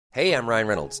Hey, I'm Ryan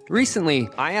Reynolds. Recently,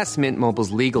 I asked Mint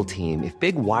Mobile's legal team if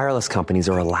big wireless companies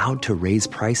are allowed to raise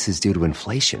prices due to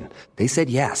inflation. They said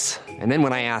yes. And then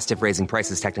when I asked if raising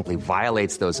prices technically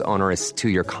violates those onerous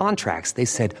two-year contracts, they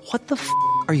said, "What the f***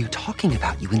 are you talking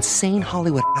about, you insane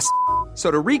Hollywood ass?" So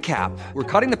to recap, we're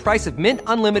cutting the price of Mint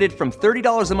Unlimited from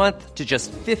 $30 a month to just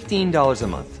 $15 a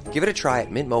month. Give it a try at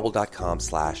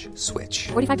mintmobile.com/switch.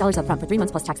 $45 up front for 3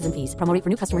 months plus taxes and fees. Promo rate for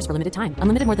new customers for limited time.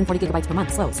 Unlimited more than 40 gigabytes per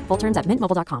month. Slows full terms at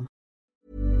mintmobile.com.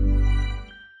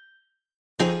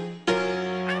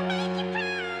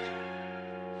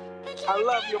 I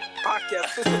love your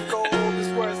podcast. This is gold. This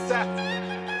is where it's at.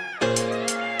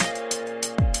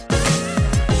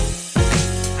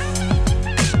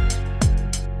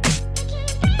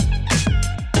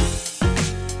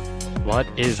 What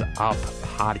is up,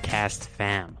 podcast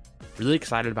fam? Really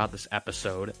excited about this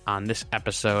episode. On this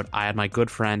episode, I had my good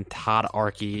friend Todd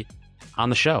Arky on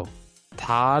the show.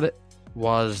 Todd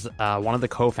was one of the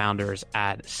co-founders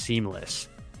at Seamless.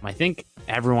 I think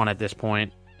everyone at this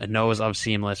point knows of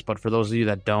Seamless, but for those of you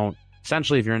that don't,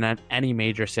 essentially if you're in any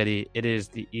major city, it is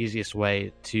the easiest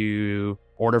way to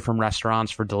order from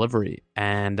restaurants for delivery.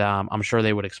 And I'm sure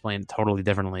they would explain it totally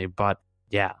differently, but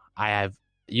yeah, I have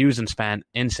used and spent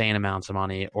insane amounts of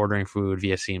money ordering food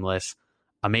via Seamless.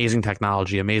 Amazing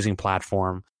technology, amazing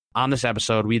platform. On this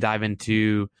episode, we dive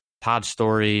into Todd's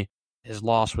story, his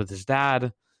loss with his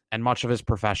dad, and much of his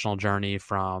professional journey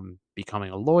from becoming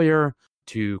a lawyer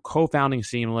to co-founding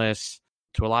Seamless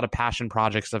to a lot of passion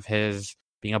projects of his,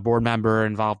 being a board member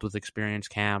involved with experience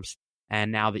camps, and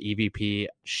now the EVP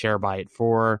ShareByte.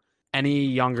 For any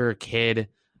younger kid,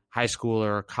 high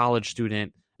schooler, college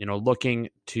student, looking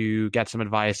to get some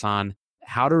advice on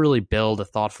how to really build a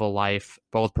thoughtful life,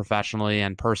 both professionally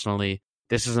and personally,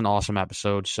 this is an awesome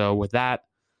episode. So with that,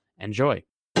 enjoy.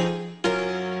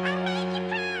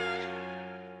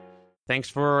 Thanks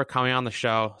for coming on the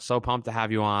show. So pumped to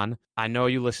have you on. I know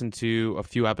you listened to a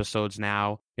few episodes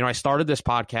now. I started this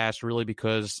podcast really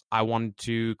because I wanted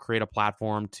to create a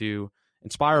platform to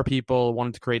inspire people,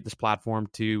 wanted to create this platform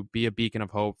to be a beacon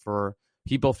of hope for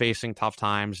people facing tough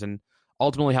times and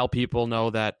ultimately help people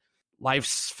know that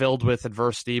life's filled with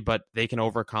adversity, but they can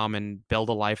overcome and build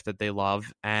a life that they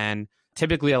love. And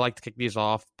typically I like to kick these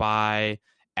off by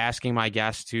asking my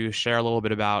guests to share a little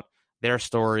bit about their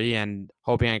story and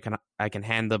hoping I can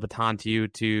hand the baton to you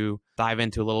to dive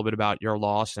into a little bit about your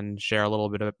loss and share a little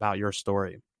bit about your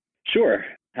story. Sure.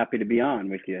 Happy to be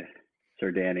on with you, Sir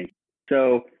Danny.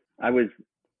 So I was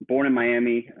born in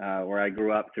Miami, where I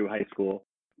grew up through high school.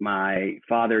 My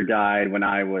father died when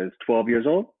I was 12 years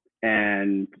old,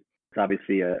 and it's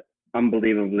obviously a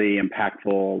unbelievably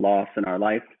impactful loss in our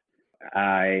life.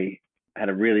 I had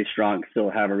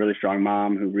still have a really strong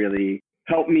mom who really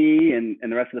helped me and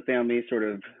the rest of the family sort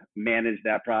of manage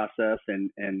that process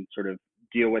and sort of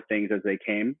deal with things as they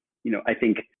came. I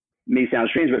think it may sound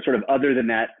strange, but sort of other than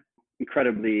that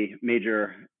incredibly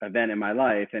major event in my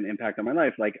life and impact on my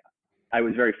life, like I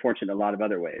was very fortunate in a lot of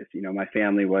other ways. My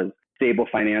family was stable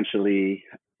financially,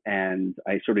 and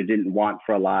I sort of didn't want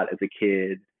for a lot as a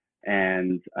kid.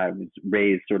 And I was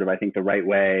raised sort of, I think, the right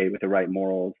way with the right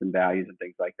morals and values and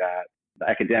things like that.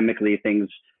 Academically, things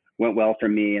went well for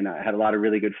me, and I had a lot of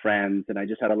really good friends, and I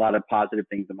just had a lot of positive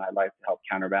things in my life to help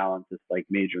counterbalance this like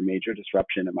major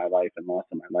disruption in my life and loss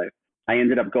in my life. I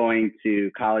ended up going to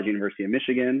college, University of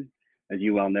Michigan, as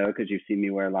you well know, because you've seen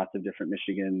me wear lots of different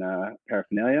Michigan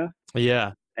paraphernalia.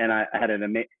 Yeah. And I had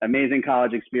an amazing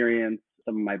college experience.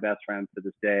 Some of my best friends to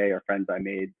this day are friends I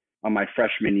made on my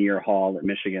freshman year hall at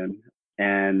Michigan.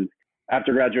 And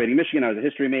after graduating Michigan, I was a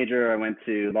history major. I went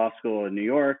to law school in New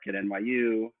York at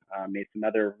NYU, made some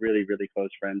other really, really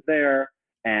close friends there,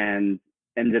 and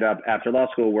ended up after law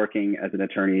school working as an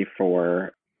attorney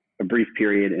for a brief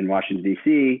period in Washington,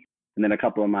 D.C. And then a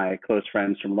couple of my close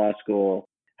friends from law school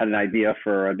had an idea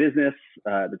for a business.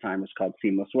 At the time it was called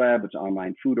Seamless Web, which is an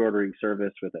online food ordering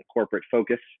service with a corporate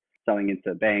focus, selling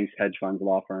into banks, hedge funds,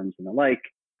 law firms, and the like.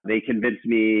 They convinced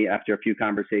me after a few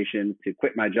conversations to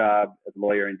quit my job as a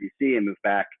lawyer in DC and move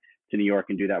back to New York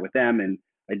and do that with them. And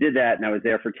I did that, and I was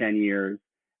there for 10 years.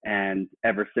 And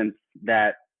ever since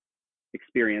that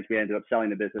experience, we ended up selling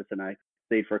the business, and I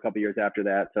stayed for a couple of years after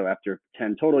that. So after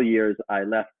 10 total years, I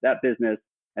left that business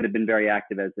and have been very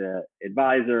active as an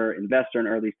advisor, investor in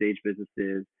early stage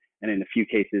businesses, and in a few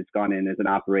cases gone in as an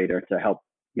operator to help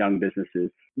young businesses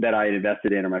that I had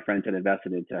invested in or my friends had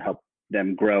invested in to help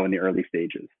them grow in the early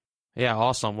stages. Yeah,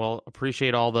 awesome. Well,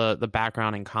 appreciate all the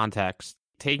background and context.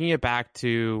 Taking it back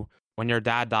to when your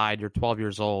dad died, you're 12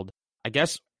 years old. I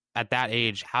guess at that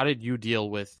age, how did you deal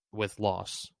with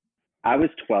loss? I was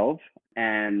 12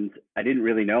 and I didn't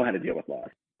really know how to deal with loss.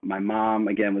 My mom,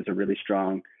 again, was a really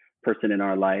strong person in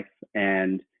our life,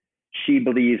 and she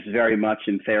believes very much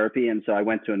in therapy. And so I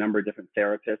went to a number of different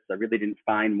therapists. I really didn't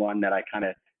find one that I kind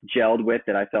of gelled with,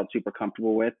 that I felt super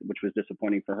comfortable with, which was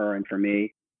disappointing for her and for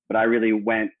me. But I really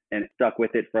went and stuck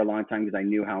with it for a long time because I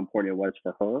knew how important it was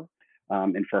for her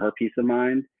and for her peace of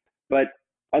mind. But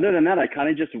other than that, I kind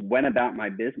of just went about my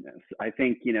business. I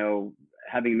think,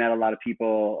 having met a lot of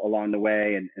people along the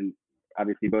way, and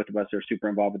obviously both of us are super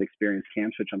involved with experience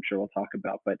camps, which I'm sure we'll talk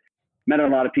about, but met a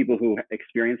lot of people who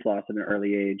experience loss at an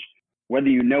early age. Whether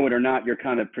you know it or not, you're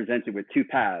kind of presented with two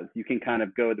paths. You can kind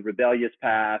of go the rebellious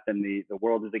path and the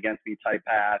world is against me type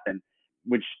path, and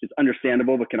which is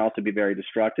understandable, but can also be very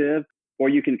destructive. Or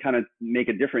you can kind of make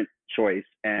a different choice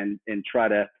and try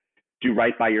to do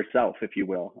right by yourself, if you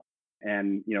will.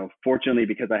 And, fortunately,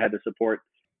 because I had the support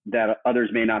that others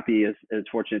may not be as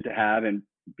fortunate to have, and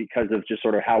because of just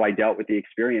sort of how I dealt with the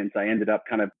experience, I ended up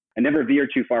I never veered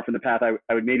too far from the path.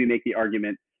 I would maybe make the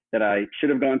argument that I should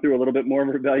have gone through a little bit more of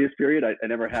a rebellious period. I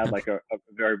never had like a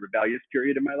very rebellious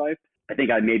period in my life. I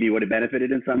think I maybe would have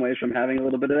benefited in some ways from having a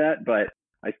little bit of that, but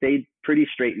I stayed pretty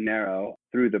straight and narrow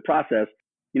through the process.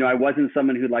 I wasn't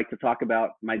someone who liked to talk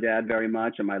about my dad very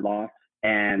much and my loss.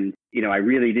 And, I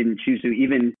really didn't choose to,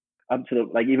 even up to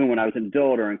even when I was an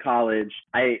adult or in college,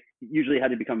 I usually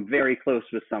had to become very close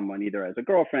with someone, either as a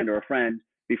girlfriend or a friend,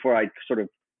 before I sort of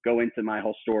go into my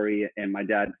whole story and my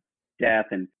dad's death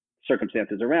and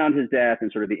circumstances around his death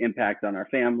and sort of the impact on our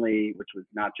family, which was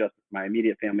not just my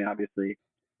immediate family, obviously.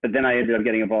 But then I ended up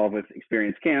getting involved with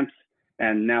experience camps.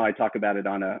 And now I talk about it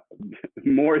on a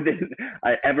more than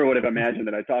I ever would have imagined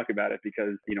that I talk about it,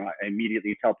 because, I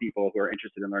immediately tell people who are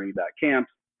interested in learning about camps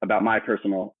about my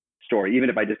personal story. Even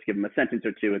if I just give them a sentence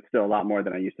or two, it's still a lot more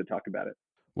than I used to talk about it.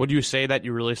 Would you say that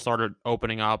you really started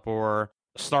opening up or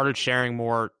started sharing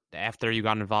more after you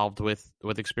got involved with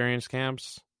experience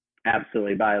camps?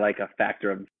 Absolutely, by like a factor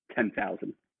of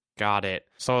 10,000. Got it.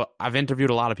 So I've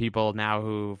interviewed a lot of people now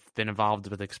who've been involved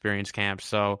with experience camps.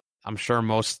 So I'm sure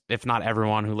most, if not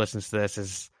everyone who listens to this,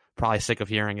 is probably sick of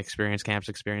hearing experience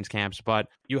camps, but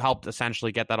you helped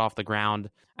essentially get that off the ground.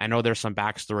 I know there's some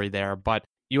backstory there, but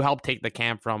you helped take the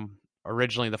camp from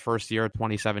originally the first year,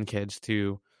 27 kids,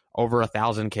 to over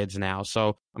 1,000 kids now.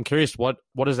 So I'm curious, what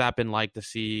has that been like to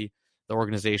see the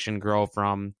organization grow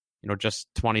from, just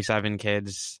 27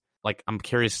 kids? Like, I'm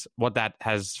curious what that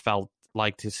has felt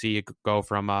like to see it go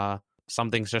from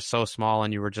something's just so small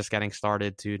and you were just getting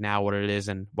started to now what it is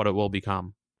and what it will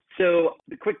become. So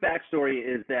the quick backstory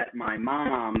is that my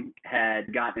mom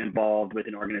had gotten involved with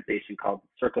an organization called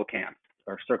Circle Camp,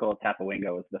 or Circle of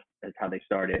Tapawingo is how they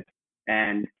started.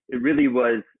 And it really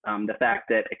was the fact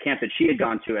that a camp that she had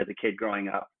gone to as a kid growing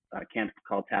up, a camp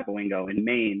called Tapawingo in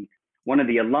Maine, one of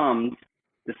the alums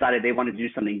decided they wanted to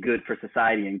do something good for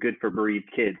society and good for bereaved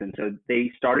kids. And so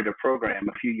they started a program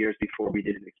a few years before we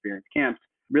did an experience camp,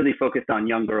 really focused on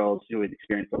young girls who had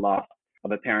experienced the loss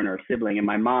of a parent or a sibling. And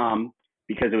my mom,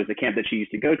 because it was a camp that she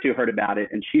used to go to, heard about it,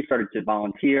 and she started to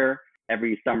volunteer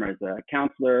every summer as a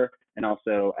counselor and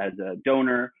also as a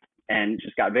donor, and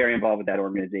just got very involved with that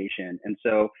organization. And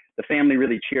so the family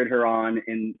really cheered her on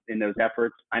in those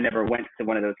efforts. I never went to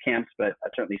one of those camps, but I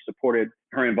certainly supported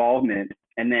her involvement.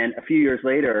 And then a few years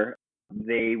later,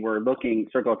 they were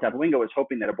Circle of Tapawingo was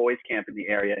hoping that a boys camp in the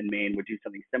area in Maine would do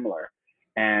something similar.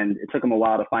 And it took them a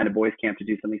while to find a boys camp to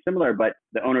do something similar, but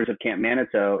the owners of Camp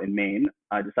Manitou in Maine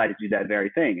decided to do that very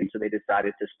thing. And so they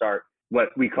decided to start what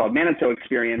we called Manitou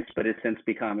Experience, but has since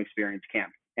become Experience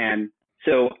Camp. And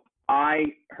so I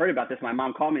heard about this. My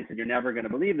mom called me and said, "You're never going to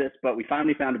believe this, but we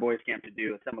finally found a boys camp to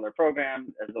do a similar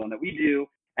program as the one that we do,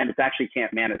 and it's actually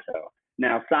Camp Manitou."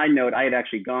 Now, side note, I had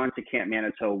actually gone to Camp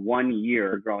Manitou 1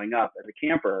 year growing up as a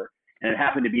camper, and it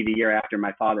happened to be the year after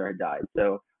my father had died.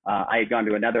 So I had gone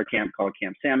to another camp called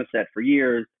Camp Samoset for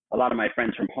years. A lot of my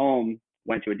friends from home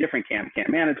went to a different camp, Camp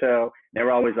Manitou. They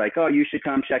were always like, "Oh, you should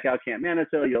come check out Camp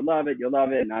Manitou. You'll love it. You'll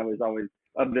love it." And I was always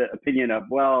of the opinion of,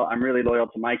 well, I'm really loyal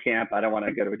to my camp. I don't want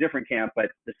to go to a different camp.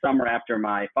 But the summer after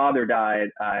my father died,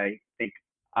 I think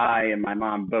I and my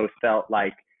mom both felt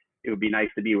like it would be nice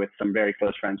to be with some very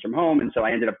close friends from home. And so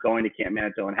I ended up going to Camp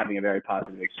Manitou and having a very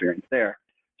positive experience there.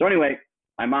 So anyway,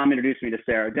 my mom introduced me to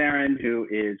Sarah Darren, who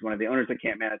is one of the owners of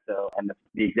Camp Manitou and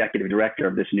the executive director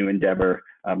of this new endeavor,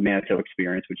 Manitou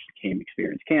Experience, which became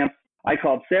Experience Camp. I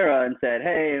called Sarah and said,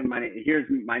 "Hey, here's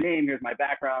my name, here's my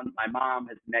background. My mom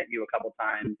has met you a couple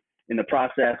times in the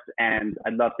process, and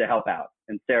I'd love to help out."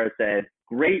 And Sarah said,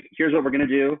 "Great, here's what we're going to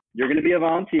do. You're going to be a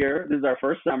volunteer. This is our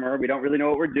first summer. We don't really know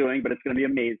what we're doing, but it's going to be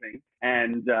amazing.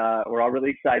 And we're all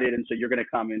really excited, and so you're going to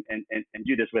come and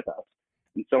do this with us."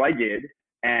 And so I did.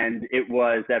 And it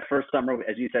was that first summer,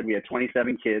 as you said, we had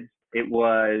 27 kids. It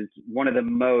was one of the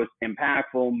most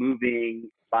impactful, moving,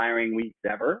 inspiring weeks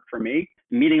ever for me.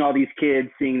 Meeting all these kids,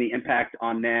 seeing the impact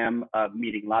on them,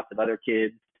 meeting lots of other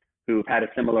kids who've had a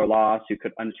similar loss, who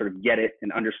could sort of get it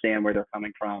and understand where they're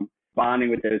coming from, bonding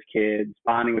with those kids,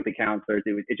 bonding with the counselors.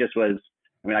 It just was,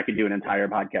 I mean, I could do an entire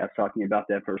podcast talking about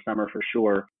that for summer for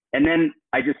sure. And then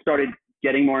I just started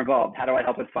getting more involved. How do I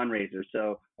help with fundraisers?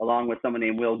 So along with someone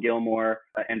named Will Gilmore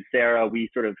and Sarah, we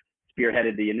sort of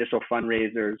spearheaded the initial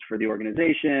fundraisers for the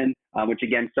organization, which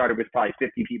again started with probably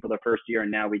 50 people the first year.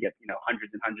 And now we get,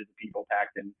 hundreds and hundreds of people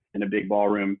packed in a big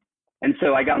ballroom. And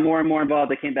so I got more and more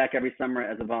involved. I came back every summer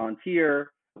as a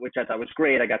volunteer, which I thought was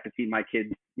great. I got to see my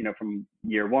kids, from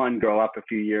year one, grow up a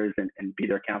few years and be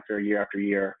their counselor year after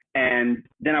year. And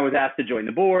then I was asked to join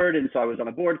the board. And so I was on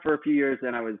the board for a few years.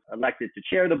 Then I was elected to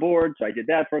chair the board. So I did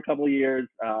that for a couple of years.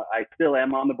 I still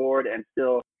am on the board and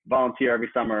still volunteer every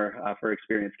summer for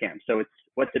Experience Camp. So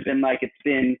what's it been like? It's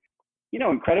been,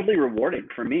 incredibly rewarding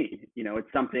for me. It's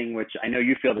something which I know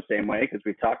you feel the same way because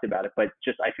we've talked about it, but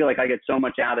just I feel like I get so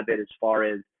much out of it as far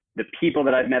as the people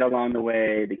that I've met along the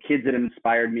way, the kids that have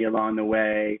inspired me along the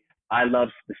way. I love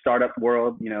the startup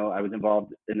world. I was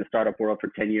involved in the startup world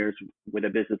for 10 years with a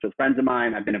business with friends of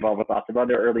mine. I've been involved with lots of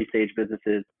other early stage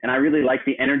businesses. And I really like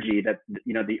the energy that,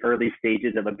 the early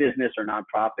stages of a business or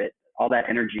nonprofit, all that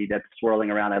energy that's swirling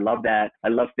around. I love that. I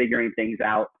love figuring things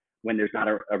out when there's not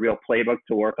a real playbook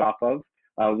to work off of.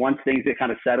 Once things get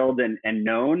kind of settled and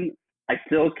known, I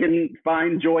still can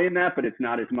find joy in that, but it's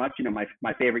not as much.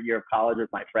 My favorite year of college was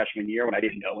my freshman year when I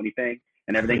didn't know anything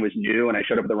and everything was new and I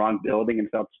showed up at the wrong building and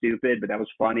felt stupid, but that was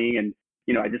funny. And,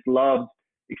 I just loved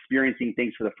experiencing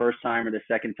things for the first time or the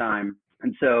second time.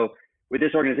 And so with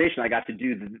this organization, I got to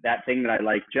do that thing that I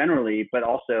like generally, but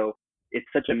also it's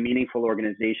such a meaningful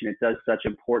organization. It does such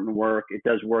important work. It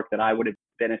does work that I would have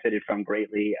benefited from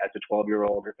greatly as a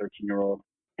 12-year-old or 13-year-old.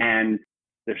 And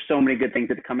there's so many good things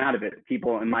that come out of it.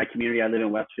 People in my community, I live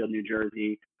in Westfield, New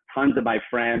Jersey. Tons of my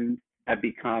friends have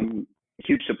become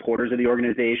huge supporters of the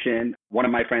organization. One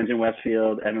of my friends in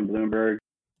Westfield, Evan Bloomberg,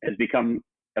 has become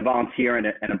a volunteer and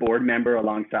a board member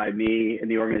alongside me in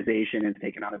the organization and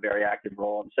taken on a very active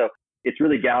role. And so it's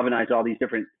really galvanized all these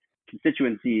different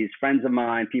constituencies, friends of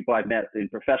mine, people I've met in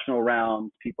professional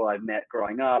realms, people I've met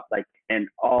growing up, and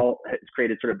all has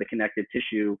created sort of the connective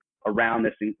tissue around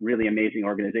this really amazing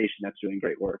organization that's doing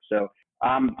great work. So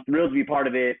I'm thrilled to be part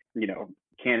of it.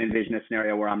 Can't envision a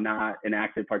scenario where I'm not an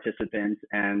active participant,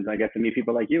 and I get to meet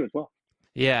people like you as well.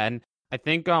 Yeah, and I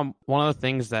think one of the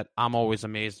things that I'm always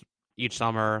amazed each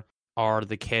summer are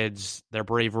the kids, their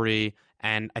bravery,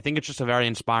 and I think it's just a very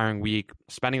inspiring week,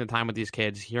 spending the time with these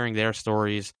kids, hearing their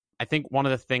stories. I think one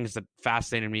of the things that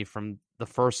fascinated me from the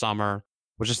first summer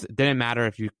was just it didn't matter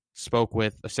if you spoke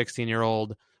with a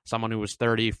 16-year-old, someone who was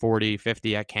 30, 40,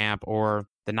 50 at camp, or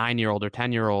the 9-year-old or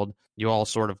 10-year-old, you all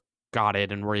sort of got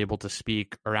it and were able to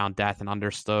speak around death and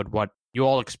understood what you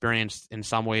all experienced. In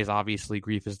some ways, obviously,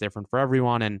 grief is different for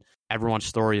everyone and everyone's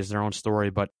story is their own story,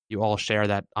 but you all share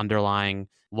that underlying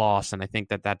loss. And I think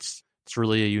it's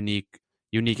really a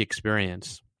unique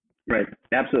experience. Right.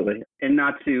 Absolutely. And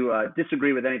not to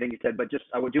disagree with anything you said, but just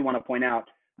I do want to point out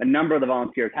a number of the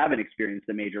volunteers haven't experienced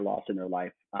a major loss in their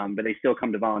life, but they still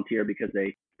come to volunteer because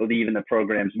they believe in the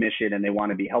program's mission and they want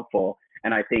to be helpful.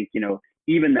 And I think,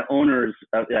 even the owners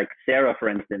of, like Sarah, for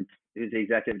instance, who's the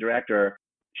executive director,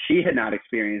 she had not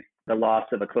experienced the loss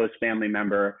of a close family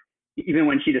member, even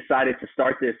when she decided to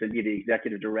start this and be the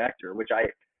executive director, which I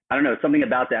don't know, something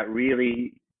about that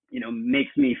really,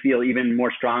 makes me feel even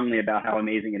more strongly about how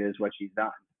amazing it is what she's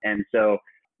done. And so,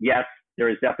 yes, there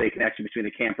is definitely a connection between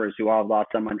the campers who all have lost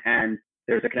someone, and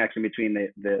there's a connection between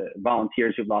the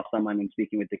volunteers who've lost someone and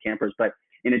speaking with the campers. But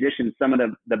in addition, some of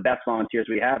the best volunteers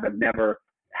we have never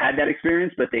had that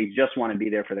experience, but they just want to be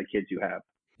there for the kids you have.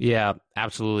 Yeah,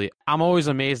 absolutely. I'm always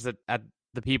amazed at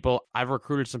the people. I've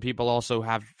recruited some people also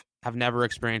have never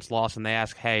experienced loss, and they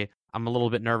ask, hey, I'm a little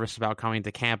bit nervous about coming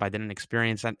to camp. I didn't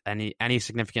experience any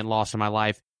significant loss in my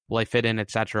life. Will I fit in,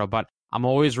 etc.? But I'm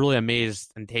always really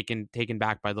amazed and taken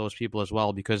back by those people as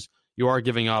well, because you are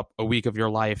giving up a week of your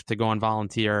life to go and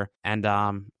volunteer. And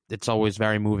it's always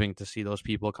very moving to see those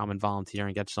people come and volunteer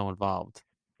and get so involved.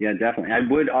 Yeah, definitely. I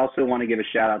would also want to give a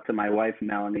shout out to my wife,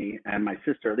 Melanie, and my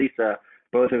sister, Lisa,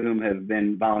 both of whom have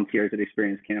been volunteers at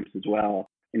Experience Camps as well,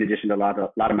 in addition to a lot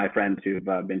of my friends who've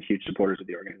been huge supporters of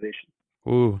the organization.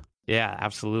 Ooh, yeah,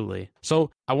 absolutely. So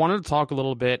I wanted to talk a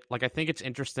little bit, I think it's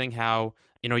interesting how,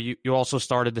 you also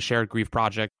started the Shared Grief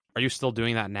Project. Are you still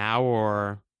doing that now,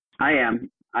 or? I am.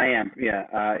 Yeah.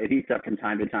 It heats up from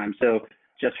time to time. So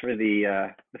just for the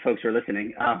folks who are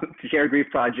listening, the Shared Grief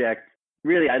Project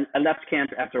really, I left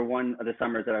camp after one of the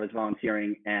summers that I was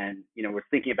volunteering, and was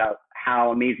thinking about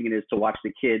how amazing it is to watch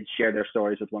the kids share their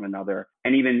stories with one another,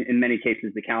 and even in many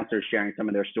cases the counselors sharing some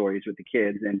of their stories with the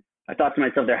kids. And I thought to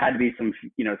myself, there had to be some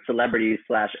celebrities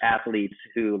 / athletes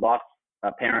who lost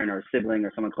a parent or a sibling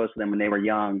or someone close to them when they were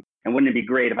young, and wouldn't it be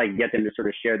great if I could get them to sort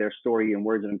of share their story and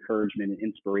words of encouragement and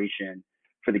inspiration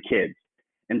for the kids?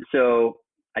 And so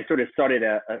I sort of started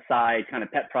a side kind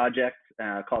of pet project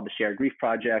called the Shared Grief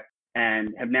Project,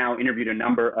 and have now interviewed a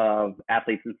number of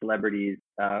athletes and celebrities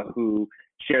who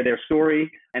share their story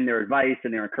and their advice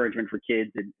and their encouragement for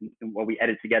kids, and what we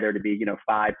edit together to be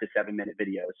 5 to 7 minute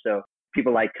videos. So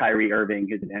people like Kyrie Irving,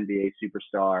 who's an NBA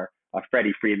superstar,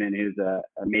 Freddie Freeman, who's a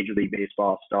Major League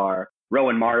Baseball star,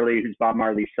 Rowan Marley, who's Bob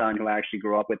Marley's son, who I actually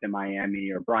grew up with in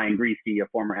Miami, or Brian Griese, a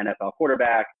former NFL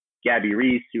quarterback, Gabby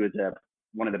Reese, who is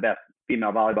one of the best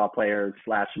female volleyball players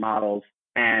 / models,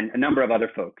 and a number of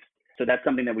other folks. So that's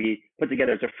something that we put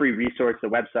together as a free resource, the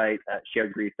website at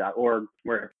sharedgrief.org,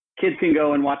 where kids can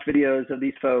go and watch videos of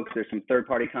these folks. There's some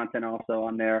third-party content also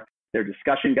on there. There are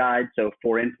discussion guides. So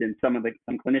for instance, some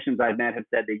clinicians I've met have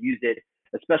said they use it,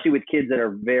 especially with kids that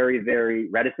are very, very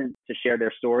reticent to share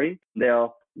their story.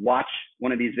 They'll watch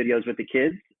one of these videos with the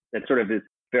kids that sort of is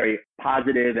very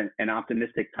positive and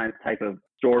optimistic type of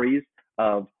stories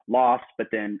of loss, but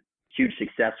then huge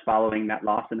success following that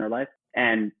loss in their life.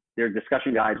 And there are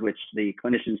discussion guides which the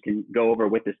clinicians can go over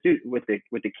with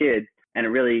the kids, and it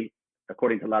really,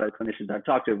 according to a lot of the clinicians I've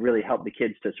talked to, really helped the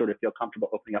kids to sort of feel comfortable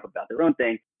opening up about their own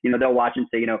thing. They'll watch and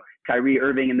say, Kyrie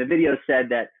Irving in the video said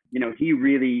that, he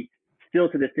really still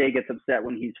to this day gets upset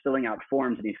when he's filling out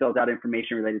forms and he fills out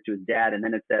information related to his dad, and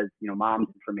then it says, mom's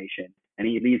information, and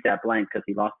he leaves that blank because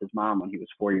he lost his mom when he was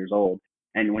 4 years old.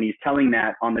 And when he's telling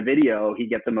that on the video, he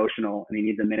gets emotional and he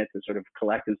needs a minute to sort of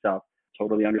collect himself.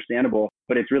 Totally understandable,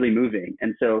 but it's really moving.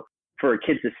 And so for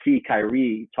kids to see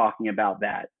Kyrie talking about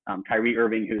that, Kyrie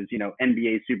Irving, who's,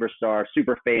 NBA superstar,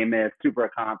 super famous, super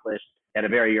accomplished at a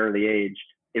very early age,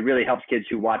 it really helps kids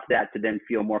who watch that to then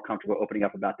feel more comfortable opening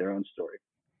up about their own story.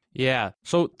 Yeah.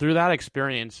 So through that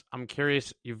experience, I'm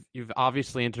curious, you've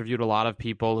obviously interviewed a lot of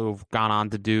people who've gone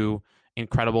on to do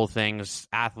incredible things,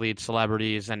 athletes,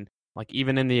 celebrities, and like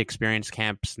even in the Experience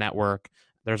Camps network,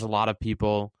 there's a lot of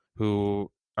people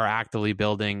who are actively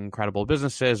building incredible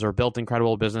businesses or built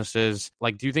incredible businesses.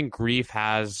 Like, do you think grief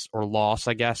has, or loss,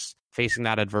 I guess, facing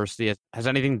that adversity, has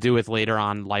anything to do with later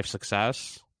on life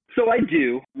success? So I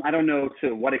do. I don't know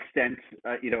to what extent,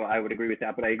 I would agree with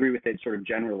that, but I agree with it sort of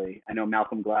generally. I know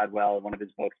Malcolm Gladwell, in one of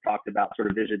his books, talked about sort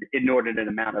of there's an inordinate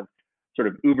amount of sort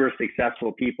of uber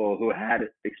successful people who had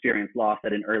experienced loss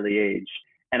at an early age.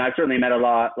 And I've certainly met a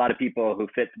lot of people who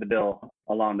fit the bill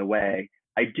along the way.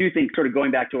 I do think, sort of going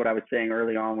back to what I was saying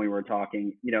early on when we were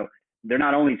talking, there are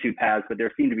not only two paths, but there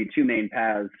seem to be two main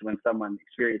paths when someone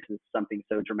experiences something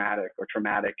so dramatic or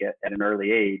traumatic at an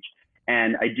early age.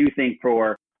 And I do think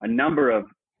for a number of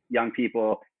young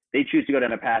people, they choose to go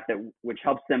down a path which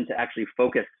helps them to actually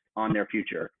focus on their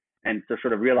future and to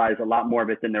sort of realize a lot more of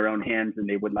it's in their own hands than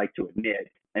they would like to admit.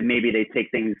 And maybe they take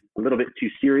things a little bit too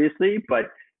seriously, but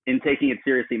in taking it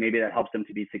seriously, maybe that helps them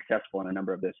to be successful in a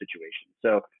number of those situations.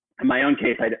 So in my own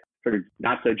case, I sort of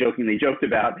not so jokingly joked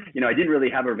about, I didn't really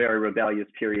have a very rebellious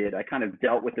period. I kind of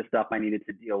dealt with the stuff I needed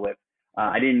to deal with.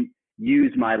 I didn't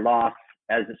use my loss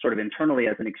as a sort of internally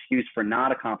as an excuse for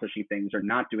not accomplishing things or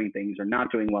not doing things or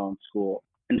not doing well in school.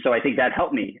 And so I think that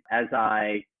helped me as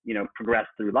I, progressed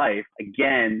through life.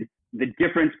 Again, the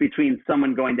difference between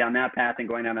someone going down that path and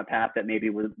going down a path that maybe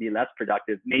would be less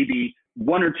productive, maybe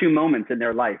one or two moments in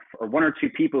their life or one or two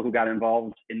people who got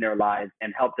involved in their lives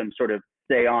and helped them sort of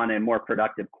stay on a more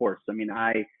productive course. I mean,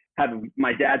 I have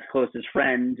my dad's closest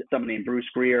friend, someone named Bruce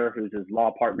Greer, who's his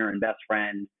law partner and best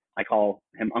friend. I call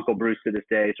him Uncle Bruce to this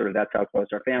day, sort of that's how close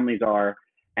our families are.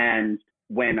 And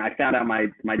when I found out my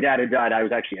dad had died, I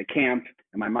was actually at camp,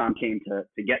 and my mom came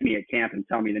to get me at camp and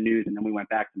tell me the news, and then we went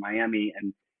back to Miami.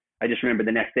 And I just remember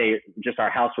the next day, just our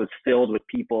house was filled with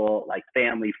people, like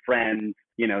family, friends,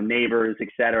 neighbors, et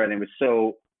cetera. And it was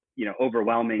so,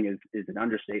 overwhelming is an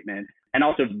understatement. And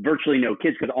also virtually no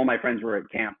kids, because all my friends were at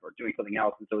camp or doing something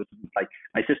else. And so it's like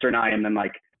my sister and I, and then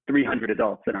like 300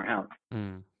 adults in our house.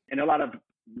 Mm. And a lot of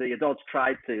the adults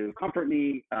tried to comfort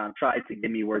me, tried to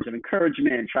give me words of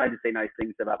encouragement, tried to say nice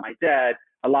things about my dad.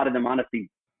 A lot of them honestly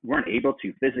weren't able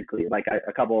to physically. Like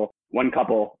one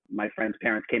couple, my friend's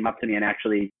parents came up to me and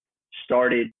actually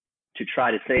started to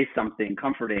try to say something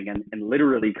comforting and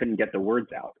literally couldn't get the words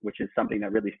out, which is something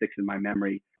that really sticks in my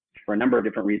memory for a number of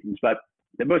different reasons. But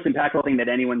the most impactful thing that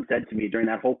anyone said to me during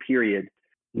that whole period,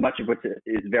 much of which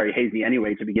is very hazy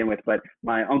anyway to begin with, but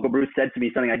my Uncle Bruce said to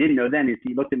me something I didn't know then, is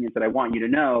he looked at me and said, "I want you to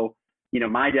know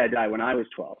my dad died when I was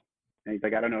 12. And he's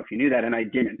like, I don't know if you knew that. And I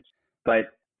didn't.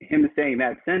 But him saying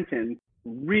that sentence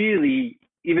really,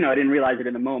 even though I didn't realize it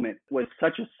in the moment, was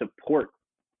such a support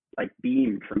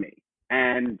beam for me.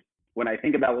 And when I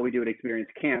think about what we do at Experience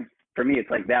Camps, for me, it's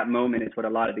like that moment is what a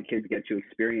lot of the kids get to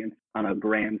experience on a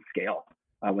grand scale.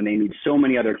 When they meet so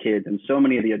many other kids and so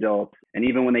many of the adults, and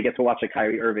even when they get to watch a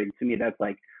Kyrie Irving, to me, that's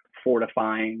like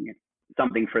fortifying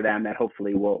something for them that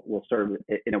hopefully will serve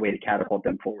in a way to catapult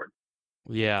them forward.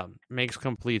 Yeah, makes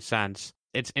complete sense.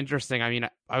 It's interesting. I mean,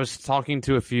 I was talking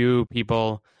to a few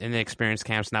people in the Experience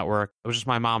Camps network. It was just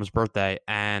my mom's birthday,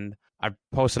 and I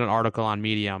posted an article on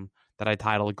Medium that I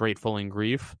titled Grateful in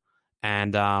Grief.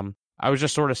 And I was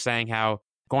just sort of saying how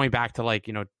going back to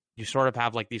you sort of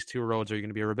have these two roads. Are you going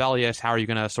to be rebellious? How are you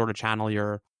going to sort of channel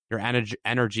your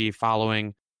energy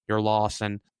following your loss?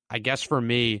 And I guess for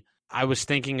me, I was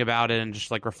thinking about it and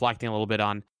just reflecting a little bit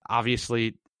on,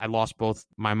 obviously, I lost both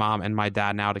my mom and my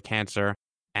dad now to cancer.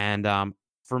 And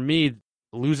for me,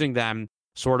 losing them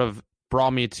sort of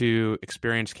brought me to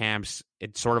Experience Camps.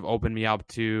 It sort of opened me up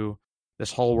to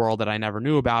this whole world that I never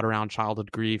knew about around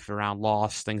childhood grief, around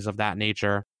loss, things of that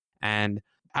nature. And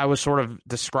I was sort of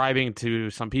describing to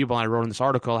some people, and I wrote in this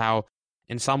article, how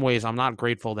in some ways I'm not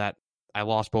grateful that I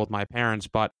lost both my parents,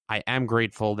 but I am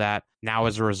grateful that now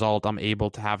as a result, I'm able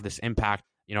to have this impact.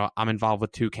 I'm involved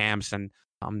with 2 camps, and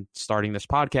I'm starting this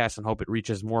podcast and hope it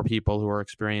reaches more people who are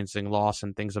experiencing loss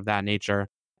and things of that nature.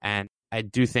 And I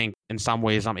do think in some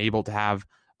ways I'm able to have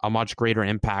a much greater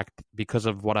impact because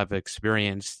of what I've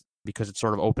experienced, because it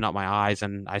sort of opened up my eyes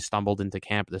and I stumbled into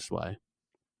camp this way.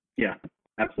 Yeah,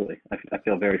 absolutely. I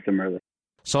feel very similarly.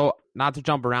 So not to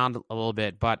jump around a little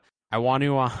bit, but I want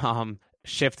to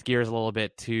shift gears a little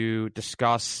bit to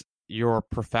discuss your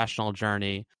professional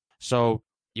journey. So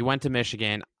you went to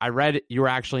Michigan. I read you were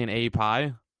actually an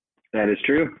API. That is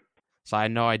true. So I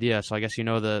had no idea. So I guess you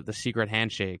know the secret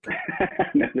handshake.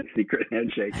 The secret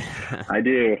handshake. I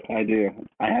do.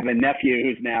 I have a nephew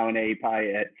who's now an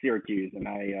API at Syracuse, and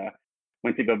I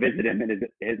went to go visit him in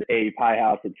his API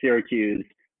house at Syracuse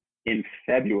in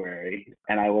February.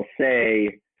 And I will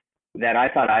say that I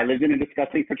thought I lived in a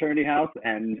disgusting fraternity house,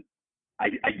 and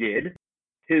I did.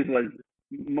 His was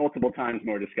multiple times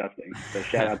more disgusting. So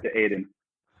shout out to Aiden.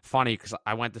 Funny, because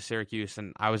I went to Syracuse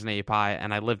and I was an API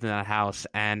and I lived in that house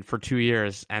and for 2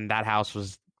 years, and that house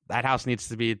needs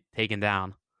to be taken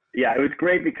down. Yeah, it was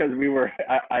great because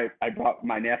I brought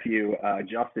my nephew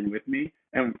Justin with me,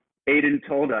 and Aiden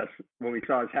told us when we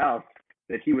saw his house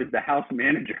that he was the house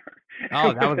manager.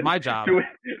 Oh, that was my job.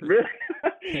 Really?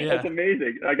 Yeah. That's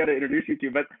amazing. I got to introduce you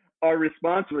to. But our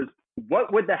response was,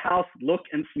 what would the house look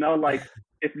and smell like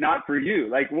if not for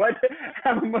you?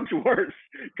 How much worse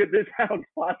could this house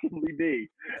possibly be?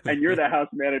 And you're the house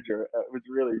manager. It was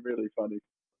really, really funny.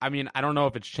 I mean, I don't know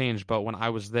if it's changed, but when I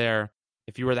was there,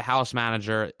 if you were the house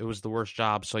manager, it was the worst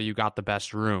job, so you got the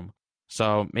best room.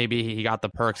 So maybe he got the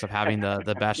perks of having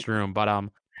the best room. But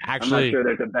actually, I'm not sure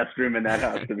there's a best room in that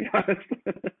house, to be honest.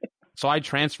 So I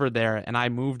transferred there, and I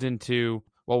moved into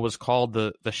what was called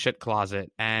the shit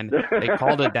closet. And they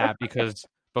called it that because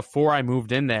before I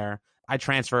moved in there, I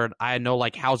transferred. I had no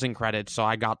housing credits, so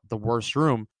I got the worst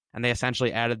room. And they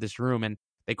essentially added this room, and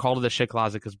they called it the shit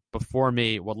closet because before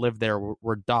me, what lived there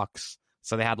were ducks.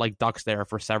 So they had ducks there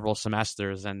for several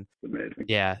semesters. And amazing.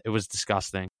 Yeah, it was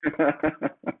disgusting.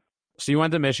 So you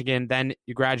went to Michigan, then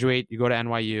you graduate, you go to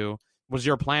NYU. Was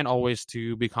your plan always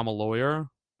to become a lawyer?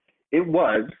 It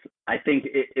was. I think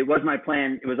it was my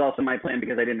plan. It was also my plan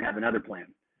because I didn't have another plan.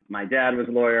 My dad was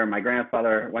a lawyer. My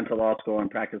grandfather went to law school and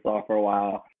practiced law for a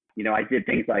while. I did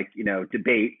things like,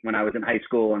 debate when I was in high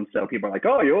school. And so people are like,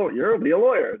 oh, you'll be a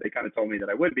lawyer. They kind of told me that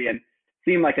I would be, and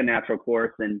seemed like a natural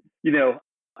course. And,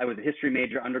 I was a history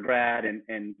major undergrad, and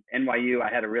NYU,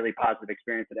 I had a really positive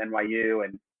experience at NYU.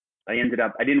 And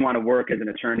I didn't want to work as an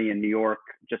attorney in New York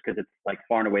just because it's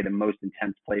far and away the most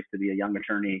intense place to be a young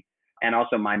attorney. And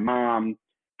also my mom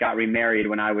got remarried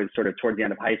when I was sort of towards the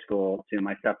end of high school to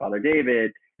my stepfather,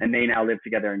 David, and they now live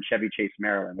together in Chevy Chase,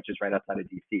 Maryland, which is right outside of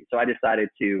DC. So I decided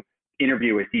to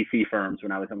interview with DC firms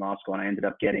when I was in law school, and I ended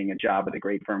up getting a job with a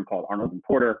great firm called Arnold &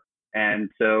 Porter. And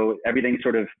so everything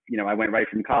sort of, I went right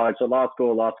from college to law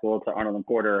school to Arnold &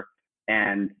 Porter.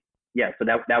 And yeah, so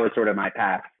that was sort of my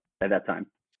path at that time.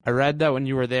 I read that when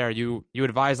you were there, you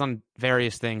advised on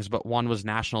various things, but one was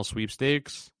national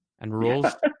sweepstakes and rules.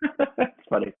 That's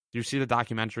funny. Did you see the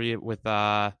documentary with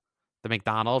the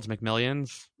McDonald's,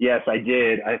 McMillions? Yes, I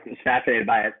did. I was fascinated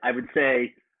by it. I would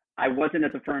say I wasn't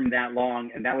at the firm that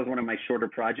long, and that was one of my shorter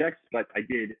projects, but I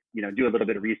did, do a little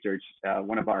bit of research.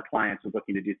 One of our clients was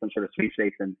looking to do some sort of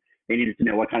sweepstakes, and they needed to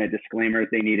know what kind of disclaimers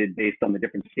they needed based on the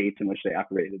different states in which they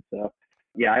operated. So,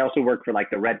 yeah, I also worked for like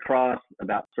the Red Cross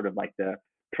about sort of like the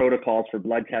protocols for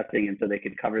blood testing, and so they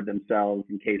could cover themselves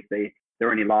in case there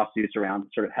were any lawsuits around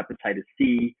sort of hepatitis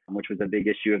C, which was a big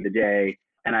issue of the day.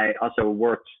 And I also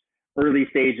worked early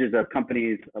stages of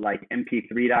companies like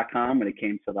mp3.com when it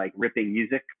came to like ripping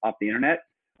music off the internet,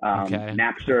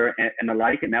 Napster and the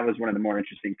like. And that was one of the more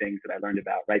interesting things that I learned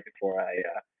about right before I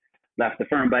left the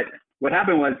firm. But what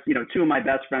happened was, two of my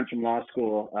best friends from law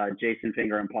school, Jason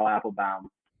Finger and Paul Applebaum,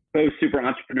 both super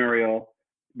entrepreneurial.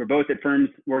 We're both at firms,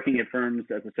 working at firms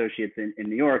as associates in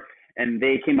New York. And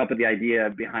they came up with the idea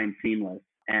behind Seamless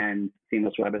and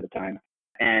Seamless Web at the time.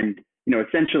 And,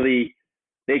 essentially,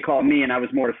 they called me and I was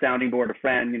more a sounding board, a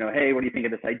friend, hey, what do you think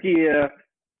of this idea?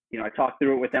 I talked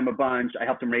through it with them a bunch. I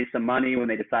helped them raise some money when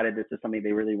they decided this is something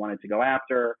they really wanted to go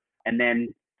after. And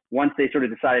then once they sort of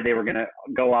decided they were going to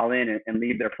go all in and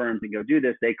leave their firms and go do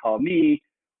this, they called me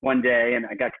one day and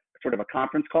I got sort of a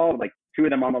conference call, like two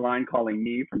of them on the line calling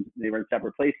me they were in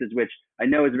separate places, which I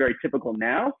know is very typical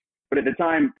now. But at the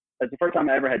time, it's the first time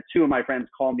I ever had two of my friends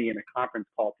call me in a conference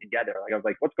call together. Like I was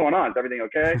like, what's going on? Is everything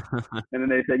okay? And then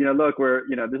they said, look,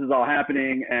 this is all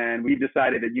happening and we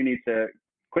decided that you need to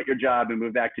quit your job and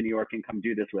move back to New York and come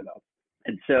do this with us.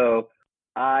 And so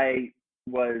I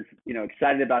was,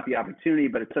 excited about the opportunity,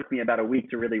 but it took me about a week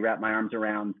to really wrap my arms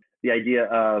around the idea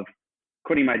of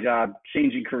quitting my job,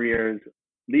 changing careers,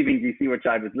 leaving DC, which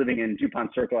I was living in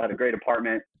DuPont Circle, had a great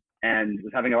apartment and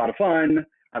was having a lot of fun,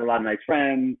 had a lot of nice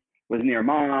friends, was near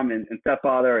mom and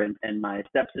stepfather and my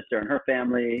stepsister and her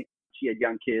family. She had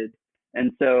young kids.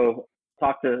 And so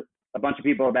talked to a bunch of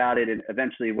people about it and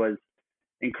eventually was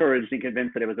encouraged and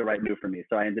convinced that it was the right move for me.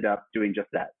 So I ended up doing just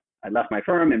that. I left my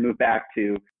firm and moved back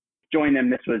to join them.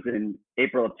 This was in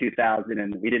April of 2000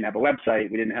 and we didn't have a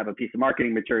website. We didn't have a piece of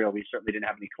marketing material. We certainly didn't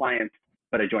have any clients,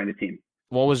 but I joined the team.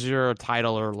 What was your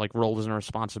title or like roles and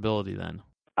responsibility then?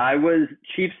 I was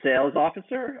chief sales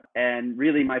officer, and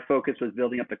really my focus was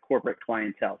building up the corporate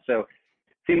clientele. So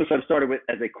Seamless Web started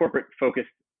as a corporate focused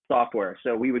software.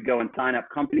 So we would go and sign up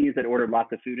companies that ordered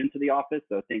lots of food into the office.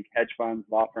 So think hedge funds,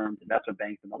 law firms, investment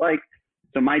banks, and the like.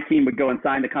 So my team would go and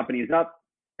sign the companies up.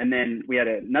 And then we had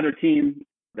another team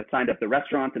that signed up the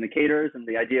restaurants and the caterers. And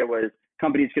the idea was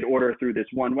companies could order through this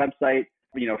one website,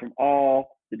 from all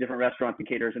the different restaurants and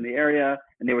caterers in the area,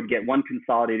 and they would get one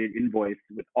consolidated invoice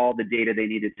with all the data they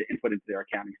needed to input into their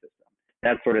accounting system.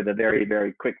 That's sort of the very,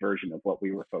 very quick version of what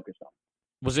we were focused on.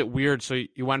 Was it weird? So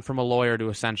you went from a lawyer to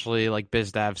essentially like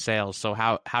biz dev sales. So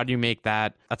how do you make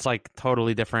that? That's like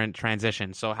totally different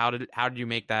transition. So how did you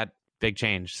make that big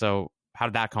change? So how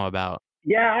did that come about?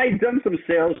 Yeah, I'd done some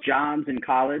sales jobs in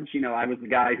college. I was the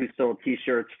guy who sold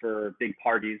T-shirts for big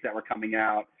parties that were coming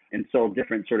out and sold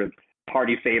different sort of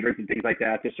party favors and things like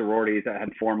that to sororities that had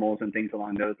formals and things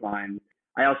along those lines.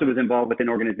 I also was involved with an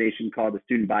organization called the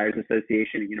Student Buyers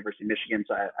Association at University of Michigan.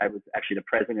 So I was actually the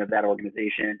president of that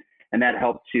organization. And that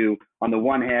helped to, on the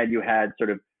one hand, you had sort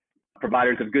of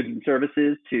providers of goods and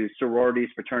services to sororities,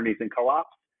 fraternities, and co-ops.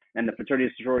 And the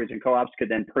fraternities, sororities, and co-ops could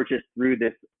then purchase through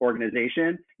this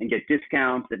organization and get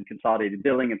discounts and consolidated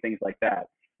billing and things like that.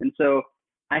 And so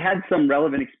I had some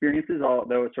relevant experiences,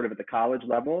 although it's sort of at the college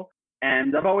level.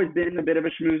 And I've always been a bit of a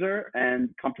schmoozer and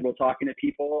comfortable talking to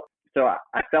people. So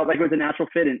I felt like it was a natural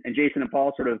fit. And Jason and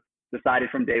Paul sort of decided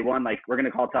from day one, like, we're going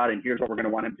to call Todd and here's what we're going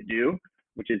to want him to do,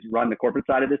 which is run the corporate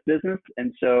side of this business.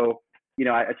 And so,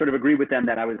 I sort of agreed with them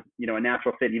that I was, a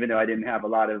natural fit, even though I didn't have a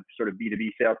lot of sort of B2B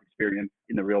sales experience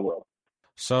in the real world.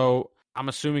 So I'm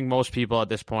assuming most people at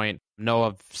this point know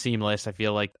of Seamless. I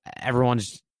feel like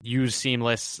everyone's used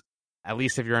Seamless, at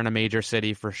least if you're in a major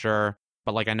city for sure.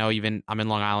 But like I know even I'm in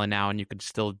Long Island now and you could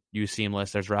still use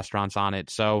Seamless. There's restaurants on it.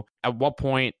 So at what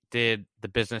point did the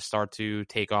business start to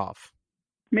take off?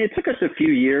 I mean, it took us a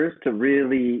few years to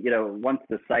really, once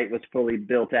the site was fully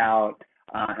built out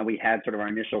and we had sort of our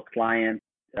initial clients,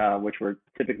 which were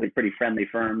typically pretty friendly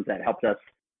firms that helped us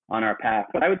on our path.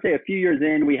 But I would say a few years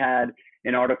in, we had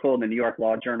an article in the New York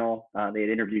Law Journal. They had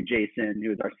interviewed Jason, who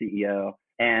was our CEO.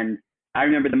 And I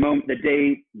remember the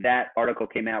day that article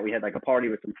came out, we had like a party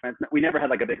with some friends. We never had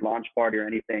like a big launch party or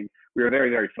anything. We were very,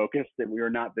 very focused, and we were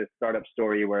not this startup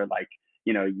story where like,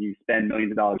 you spend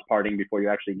millions of dollars partying before you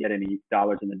actually get any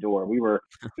dollars in the door. We were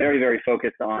very, very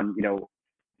focused on,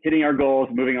 hitting our goals,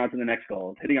 moving on to the next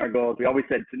goals, hitting our goals. We always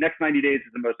said the next 90 days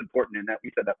is the most important, and that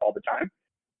we said that all the time.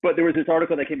 But there was this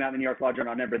article that came out in the New York Law Journal.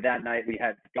 I remember that night we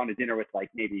had gone to dinner with like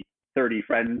maybe 30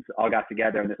 friends, all got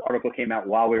together, and this article came out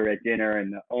while we were at dinner,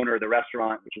 and the owner of the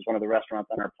restaurant, which was one of the restaurants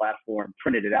on our platform,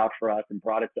 printed it out for us and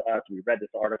brought it to us. We read this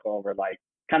article. We're like,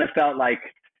 kind of felt like,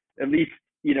 at least,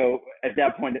 at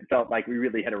that point, it felt like we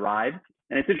really had arrived.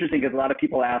 And it's interesting because a lot of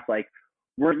people ask, like,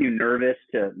 weren't you nervous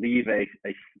to leave a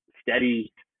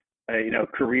steady,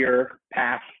 career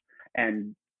path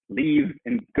and leave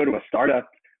and go to a startup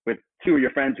with two of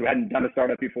your friends who hadn't done a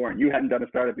startup before and you hadn't done a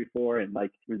startup before, and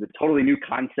like it was a totally new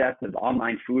concept of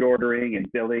online food ordering and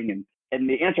billing, and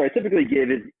the answer I typically give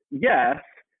is yes.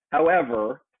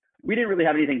 However, we didn't really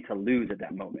have anything to lose at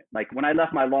that moment. Like when I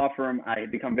left my law firm, I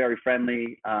had become very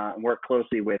friendly and worked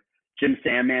closely with Jim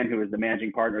Sandman, who was the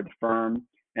managing partner of the firm.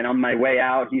 And on my way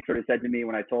out, he sort of said to me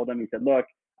when I told him, he said, look,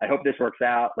 I hope this works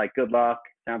out. Like, good luck.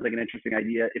 Sounds like an interesting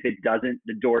idea. If it doesn't,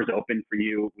 the door's open for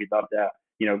you. We'd love to,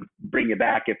 bring you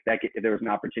back if there was an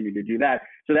opportunity to do that.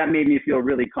 So that made me feel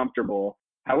really comfortable.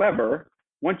 However,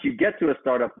 once you get to a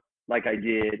startup like I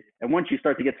did, and once you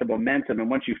start to get some momentum, and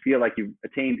once you feel like you've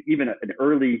attained even an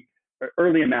early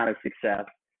amount of success,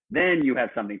 then you have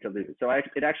something to lose. So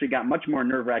it actually got much more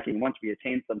nerve-wracking once we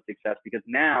attained some success, because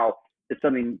now if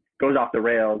something goes off the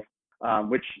rails,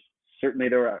 which certainly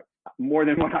there are more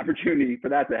than one opportunity for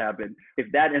that to happen.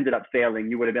 If that ended up failing,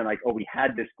 you would have been like, oh, we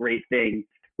had this great thing.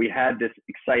 We had this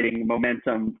exciting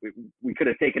momentum. We could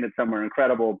have taken it somewhere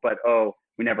incredible, but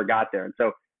we never got there. And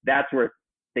so that's where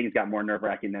things got more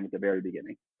nerve-wracking than at the very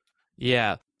beginning.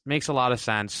 Yeah, makes a lot of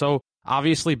sense. So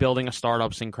obviously building a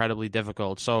startup is incredibly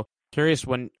difficult. So curious,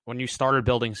 when you started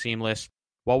building Seamless,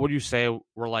 what would you say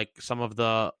were like some of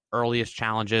the earliest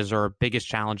challenges or biggest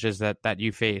challenges that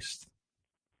you faced?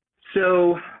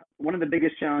 So one of the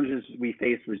biggest challenges we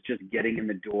faced was just getting in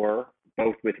the door,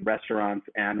 both with restaurants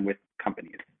and with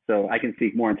companies. So I can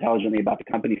speak more intelligently about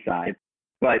the company side,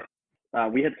 but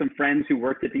we had some friends who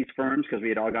worked at these firms because we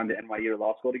had all gone to NYU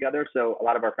law school together. So a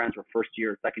lot of our friends were first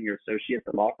year, second year associates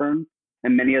at law firms,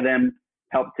 and many of them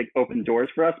helped to open doors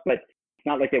for us, but it's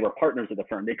not like they were partners of the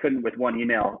firm. They couldn't, with one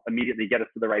email, immediately get us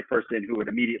to the right person who would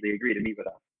immediately agree to meet with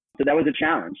us. So that was a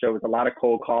challenge. So it was a lot of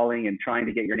cold calling and trying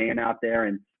to get your name out there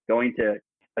and going to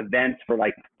events for,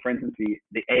 like, for instance,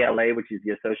 the ALA, which is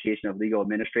the Association of Legal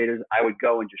Administrators. I would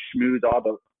go and just schmooze all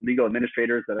the legal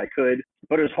administrators that I could,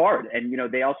 but it was hard. And,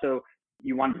 they also,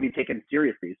 you wanted to be taken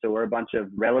seriously. So we're a bunch of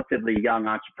relatively young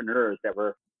entrepreneurs that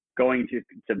were going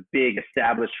to big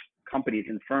established companies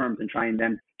and firms and trying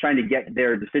to get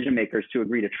their decision makers to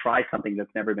agree to try something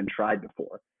that's never been tried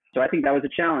before. So I think that was a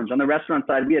challenge. On the restaurant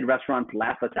side, we had restaurants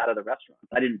laugh us out of the restaurants.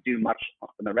 I didn't do much on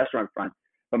the restaurant front,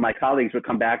 but my colleagues would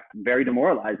come back very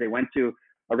demoralized. They went to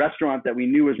a restaurant that we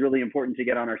knew was really important to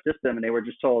get on our system, and they were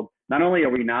just told, not only are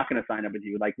we not going to sign up with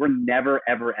you, like, we're never,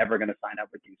 ever, ever going to sign up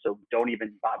with you, so don't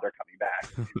even bother coming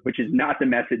back, which is not the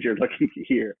message you're looking to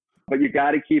hear. But you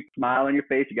got to keep a smile on your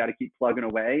face. You got to keep plugging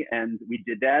away. And we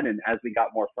did that. And as we got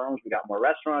more firms, we got more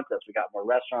restaurants. As we got more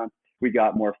restaurants, we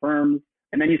got more firms.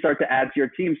 And then you start to add to your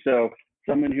team. So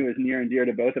someone who is near and dear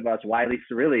to both of us, Wiley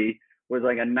Cirilli, was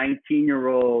like a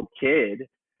 19-year-old kid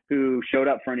who showed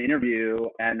up for an interview.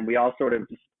 And we all sort of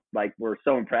just like were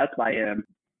so impressed by him.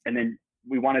 And then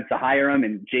we wanted to hire him.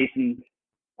 And Jason,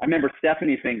 I remember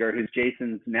Stephanie Finger, who's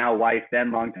Jason's now wife,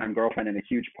 then longtime girlfriend, and a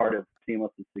huge part of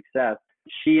Seamless's success.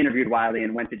 She interviewed Wiley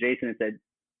and went to Jason and said,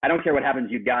 I don't care what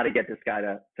happens, you've got to get this guy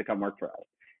to come work for us.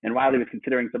 And Wiley was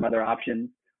considering some other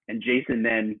options, and Jason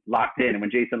then locked in. And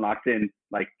when Jason locked in,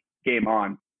 like, game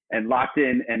on, and locked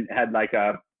in and had like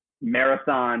a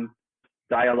marathon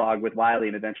dialogue with Wiley,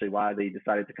 and eventually Wiley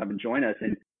decided to come and join us.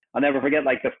 And I'll never forget,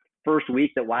 like, the first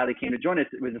week that Wiley came to join us,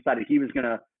 it was decided he was going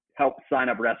to help sign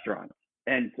up restaurants.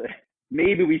 And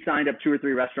maybe we signed up 2 or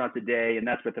 3 restaurants a day, and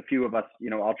that's with a few of us,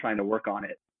 all trying to work on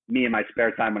it. Me in my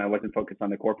spare time when I wasn't focused on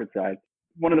the corporate side.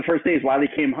 One of the first days, Wiley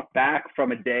came back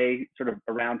from a day sort of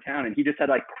around town, and he just had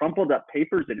like crumpled up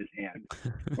papers in his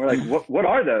hand. We're like, what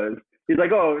are those? He's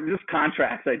like, oh, just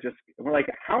contracts. We're like,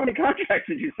 how many contracts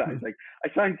did you sign? He's like,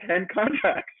 I signed 10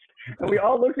 contracts. And we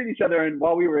all looked at each other, and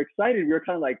while we were excited, we were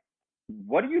kind of like,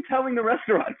 what are you telling the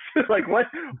restaurants? Like, what's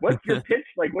your pitch?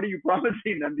 Like, what are you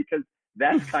promising them? Because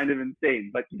that's kind of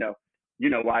insane. But you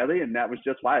know Wiley, and that was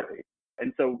just Wiley.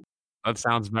 And so that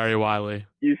sounds very Wiley.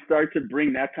 You start to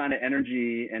bring that kind of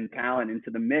energy and talent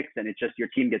into the mix, and it's just your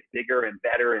team gets bigger and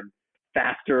better and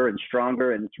faster and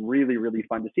stronger, and it's really, really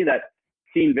fun to see that.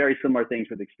 Seeing very similar things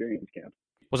with Experience Camp.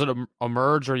 Was it a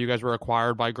merge, or you guys were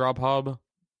acquired by Grubhub?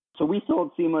 So we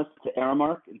sold Seamless to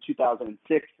Aramark in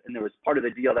 2006, and there was part of the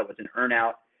deal that was an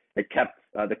earnout that kept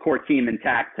the core team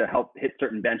intact to help hit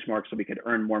certain benchmarks so we could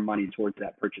earn more money towards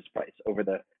that purchase price over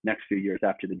the next few years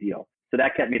after the deal. So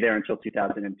that kept me there until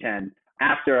 2010.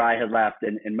 After I had left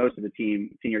and most of the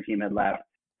senior team had left,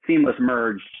 Seamless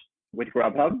merged with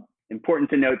Grubhub. Important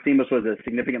to note, Seamless was a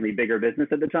significantly bigger business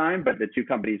at the time, but the two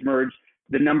companies merged.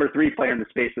 The number 3 player in the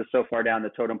space was so far down the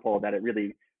totem pole that it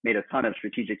really made a ton of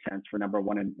strategic sense for number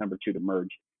 1 and number 2 to merge.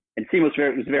 And Seamless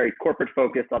was very corporate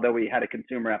focused, although we had a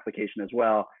consumer application as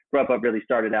well. Grubhub really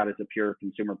started out as a pure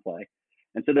consumer play.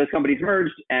 And so those companies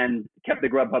merged and kept the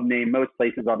Grubhub name most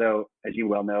places, although, as you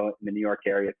well know, in the New York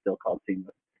area, it's still called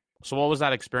Seamless. So what was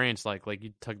that experience like? Like,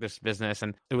 you took this business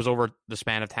and it was over the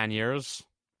span of 10 years?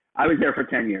 I was there for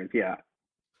 10 years, yeah.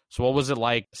 So what was it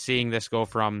like seeing this go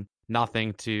from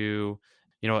nothing to,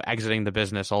 exiting the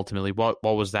business ultimately? What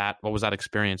was that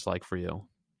experience like for you?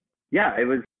 Yeah, it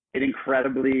was an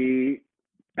incredibly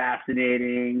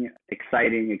fascinating,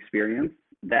 exciting experience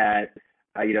that,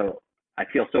 I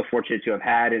feel so fortunate to have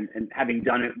had, and having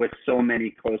done it with so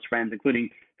many close friends, including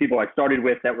people I started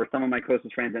with that were some of my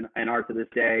closest friends and are to this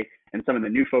day, and some of the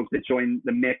new folks that joined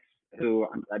the mix who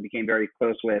I became very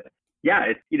close with. Yeah,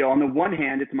 it's, on the one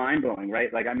hand, it's mind-blowing,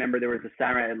 right? Like, I remember there was a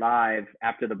Saturday Night Live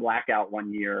after the blackout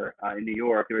one year in New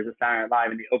York. There was a Saturday Night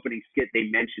Live, in the opening skit, they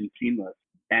mentioned Seamless.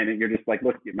 And you're just like,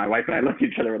 look, my wife and I looked at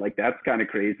each other, we're like, that's kind of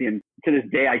crazy. And to this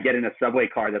day, I get in a subway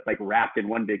car that's like wrapped in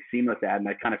one big Seamless ad, and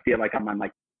I kind of feel like I'm on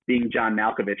like Being John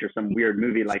Malkovich or some weird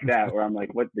movie like that, where I'm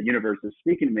like, what, the universe is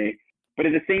speaking to me. But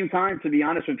at the same time, to be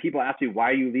honest, when people ask me,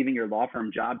 why are you leaving your law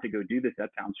firm job to go do this?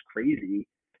 That sounds crazy.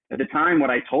 At the time,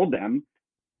 what I told them,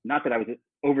 not that I was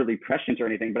overly prescient or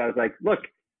anything, but I was like, look,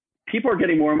 people are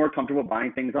getting more and more comfortable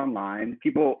buying things online.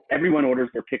 Everyone orders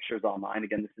their pictures online.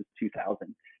 Again, this is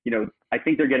 2000. I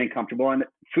think they're getting comfortable, and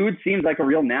food seems like a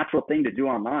real natural thing to do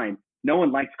online. No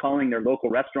one likes calling their local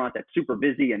restaurant that's super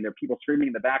busy and there are people screaming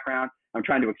in the background. I'm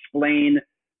trying to explain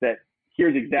that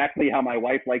here's exactly how my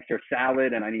wife likes her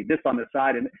salad and I need this on the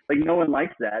side. And like, no one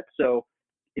likes that. So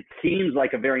it seems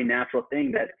like a very natural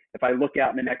thing that if I look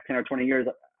out in the next 10 or 20 years,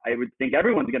 I would think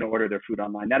everyone's going to order their food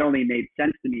online. That only made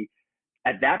sense to me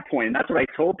at that point. And that's what I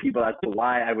told people as to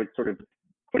why I was sort of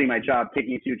quitting my job,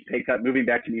 taking a huge pay cut, moving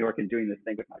back to New York and doing this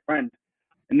thing with my friends.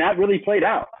 And that really played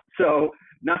out. So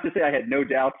not to say I had no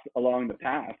doubts along the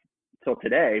path till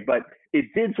today, but it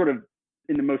did sort of,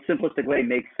 in the most simplistic way,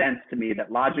 make sense to me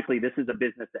that logically this is a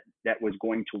business that was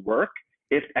going to work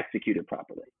if executed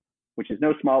properly, which is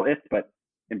no small if, but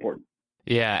important.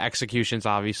 Yeah, execution's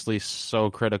obviously so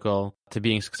critical to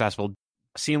being successful.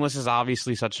 Seamless is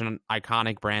obviously such an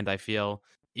iconic brand, I feel.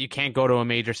 You can't go to a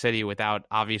major city without,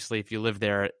 obviously, if you live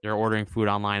there, you're ordering food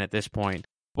online at this point.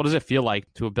 What does it feel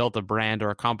like to have built a brand or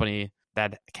a company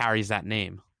that carries that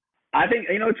name? I think,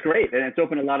 it's great. And it's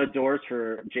opened a lot of doors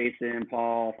for Jason,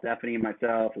 Paul, Stephanie,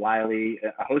 myself, Wiley,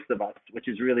 a host of us, which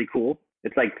is really cool.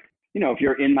 It's like, if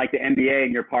you're in like the NBA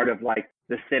and you're part of like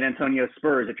the San Antonio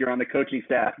Spurs, if you're on the coaching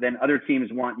staff, then other teams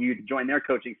want you to join their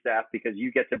coaching staff because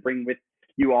you get to bring with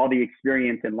you all the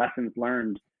experience and lessons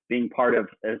learned being part of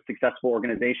a successful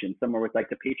organization. Somewhere with like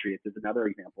the Patriots is another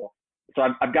example. So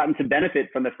I've gotten to benefit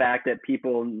from the fact that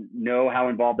people know how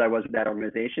involved I was with that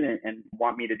organization and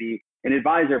want me to be an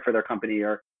advisor for their company.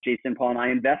 Or Jason, Paul, and I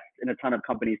invest in a ton of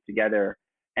companies together.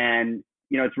 And,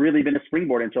 it's really been a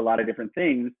springboard into a lot of different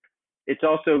things. It's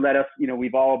also let us,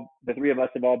 the three of us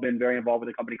have all been very involved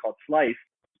with a company called Slice.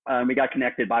 We got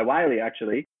connected by Wiley,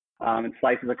 actually. And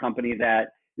Slice is a company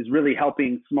that is really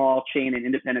helping small chain and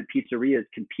independent pizzerias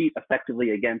compete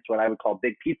effectively against what I would call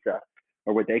big pizza,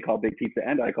 or what they call big pizza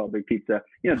and I call big pizza,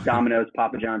 Domino's,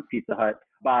 Papa John's, Pizza Hut,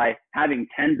 by having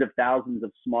tens of thousands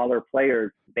of smaller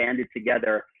players banded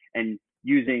together and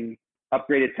using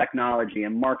upgraded technology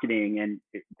and marketing and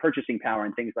purchasing power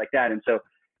and things like that. And so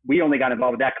we only got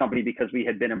involved with that company because we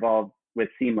had been involved with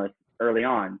Seamless early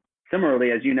on.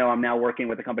 Similarly, as you know, I'm now working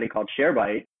with a company called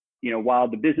ShareBite. While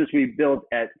the business we built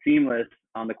at Seamless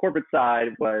on the corporate side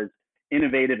was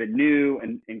innovative and new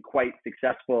and quite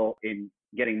successful in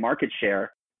getting market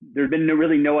share, there's been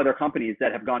really no other companies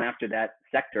that have gone after that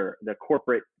sector, the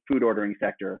corporate food ordering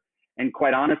sector. And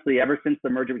quite honestly, ever since the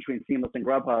merger between Seamless and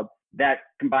Grubhub, that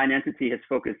combined entity has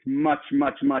focused much,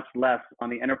 much, much less on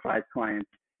the enterprise clients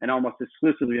and almost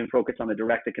exclusively been focused on the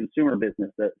direct-to-consumer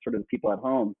business, the sort of the people at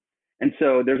home. And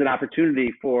so there's an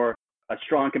opportunity for a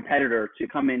strong competitor to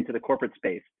come into the corporate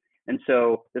space. And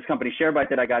so this company, ShareBite,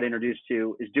 that I got introduced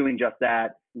to is doing just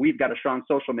that. We've got a strong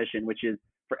social mission, which is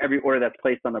for every order that's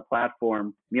placed on the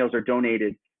platform, meals are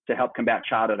donated to help combat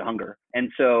childhood hunger. And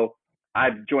so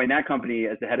I've joined that company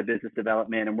as the head of business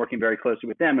development and working very closely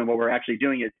with them. And what we're actually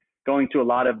doing is going to a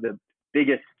lot of the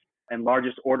biggest and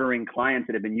largest ordering clients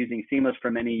that have been using Seamless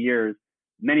for many years,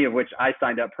 many of which I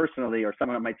signed up personally or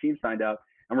someone on my team signed up,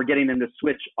 and we're getting them to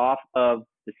switch off of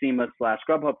the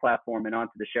Seamless/ScrubHub platform and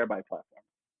onto the ShareBuy platform.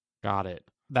 Got it.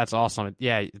 That's awesome.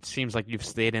 Yeah, it seems like you've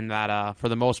stayed in that, for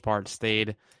the most part,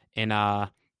 stayed in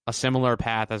a similar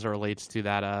path as it relates to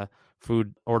that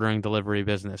food ordering delivery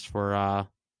business for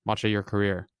much of your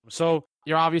career. So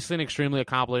you're obviously an extremely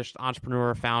accomplished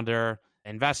entrepreneur, founder,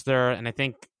 investor, and I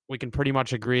think we can pretty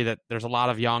much agree that there's a lot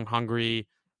of young, hungry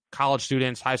college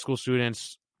students, high school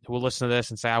students who will listen to this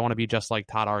and say, I want to be just like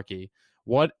Todd Arky.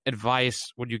 What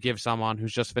advice would you give someone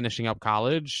who's just finishing up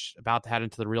college, about to head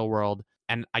into the real world?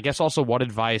 And I guess also, what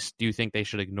advice do you think they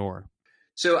should ignore?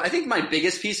 So I think my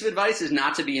biggest piece of advice is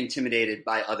not to be intimidated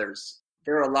by others.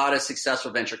 There are a lot of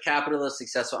successful venture capitalists,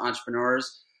 successful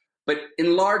entrepreneurs, but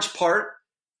in large part,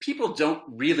 people don't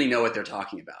really know what they're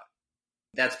talking about.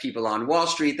 That's people on Wall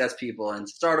Street, that's people in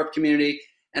startup community.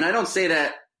 And I don't say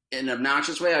that in an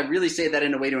obnoxious way. I really say that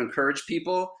in a way to encourage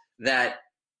people that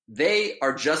they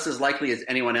are just as likely as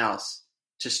anyone else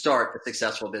to start a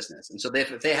successful business. And so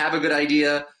if they have a good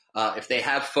idea, if they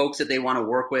have folks that they want to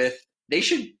work with, they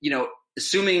should,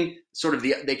 assuming sort of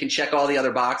they can check all the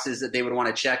other boxes that they would want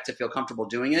to check to feel comfortable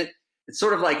doing it. It's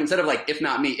sort of like, instead of like, if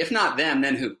not me, if not them,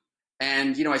 then who?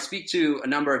 And, I speak to a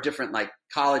number of different like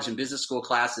college and business school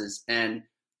classes, and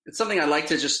it's something I like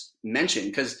to just mention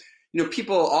because,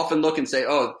 people often look and say,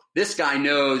 oh, this guy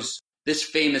knows this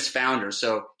famous founder,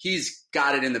 so he's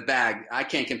got it in the bag. I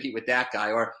can't compete with that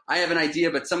guy. Or I have an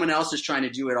idea, but someone else is trying to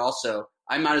do it also.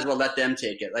 I might as well let them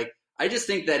take it. Like, I just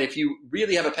think that if you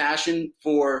really have a passion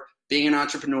for being an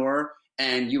entrepreneur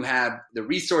and you have the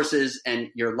resources and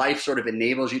your life sort of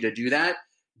enables you to do that,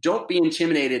 don't be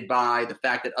intimidated by the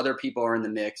fact that other people are in the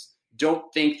mix.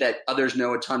 Don't think that others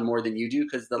know a ton more than you do,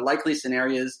 because the likely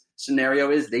scenario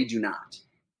is they do not.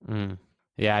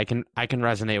 Yeah, I can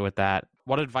resonate with that.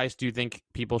 What advice do you think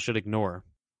people should ignore?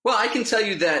 Well, I can tell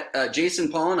you that Jason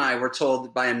Paul and I were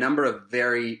told by a number of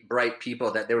very bright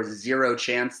people that there was zero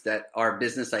chance that our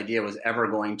business idea was ever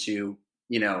going to,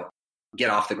 get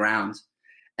off the ground,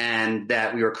 and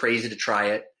that we were crazy to try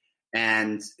it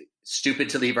and stupid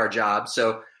to leave our job.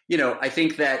 So, I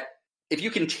think that if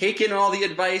you can take in all the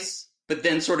advice, but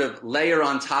then sort of layer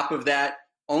on top of that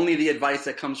only the advice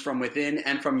that comes from within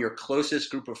and from your closest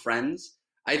group of friends,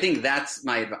 I think that's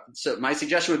my advice. So my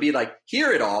suggestion would be like,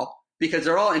 hear it all, because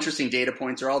they're all interesting data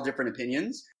points, they're all different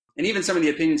opinions. And even some of the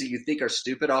opinions that you think are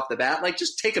stupid off the bat, like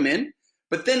just take them in,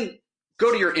 but then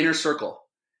go to your inner circle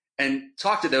and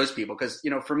talk to those people. Because,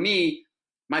 for me,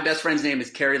 my best friend's name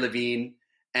is Kerry Levine,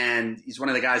 and he's one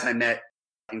of the guys I met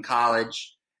in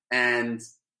college and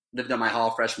lived on my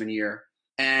hall freshman year.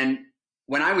 And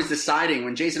when I was deciding,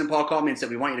 when Jason and Paul called me and said,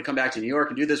 we want you to come back to New York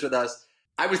and do this with us,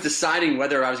 I was deciding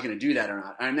whether I was going to do that or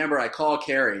not. I remember I called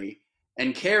Kerry,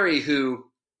 and Kerry, who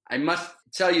I must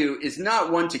tell you is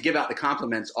not one to give out the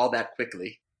compliments all that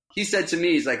quickly. He said to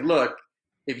me, he's like, look,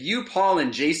 if you, Paul,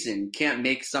 and Jason can't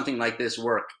make something like this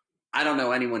work, I don't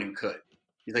know anyone who could.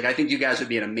 He's like, I think you guys would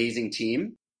be an amazing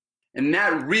team. And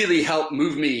that really helped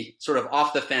move me sort of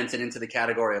off the fence and into the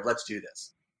category of let's do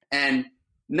this. And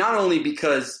not only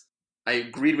because I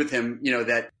agreed with him,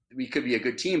 that we could be a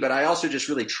good team, but I also just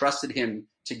really trusted him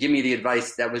to give me the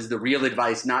advice that was the real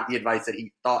advice, not the advice that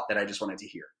he thought that I just wanted to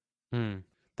hear.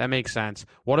 That makes sense.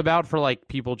 What about for like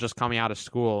people just coming out of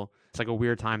school? It's like a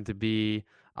weird time to be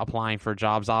applying for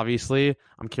jobs, obviously.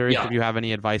 I'm curious if you have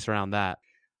any advice around that.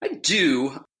 I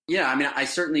do. Yeah, I mean, I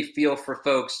certainly feel for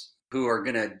folks who are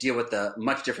going to deal with the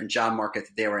much different job market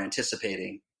that they were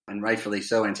anticipating, and rightfully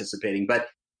so anticipating. But,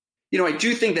 I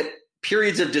do think that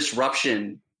periods of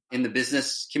disruption in the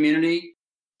business community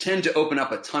tend to open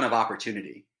up a ton of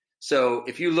opportunity. So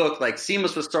if you look, like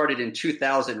Seamless was started in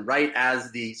 2000, right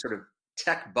as the sort of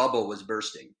tech bubble was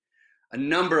bursting. A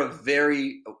number of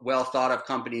very well thought of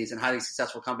companies and highly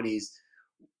successful companies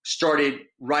started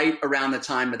right around the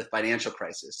time of the financial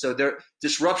crisis. So their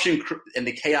disruption and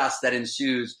the chaos that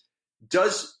ensues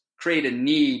does create a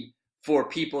need for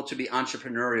people to be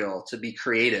entrepreneurial, to be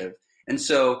creative. And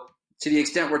so to the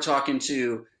extent we're talking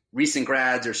to recent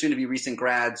grads or soon to be recent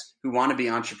grads who want to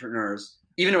be entrepreneurs,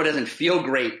 even though it doesn't feel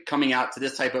great coming out to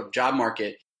this type of job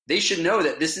market, they should know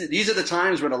that these are the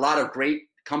times when a lot of great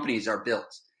companies are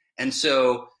built. And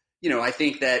so, I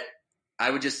think that I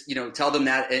would just, tell them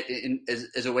that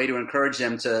as a way to encourage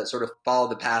them to sort of follow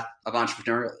the path of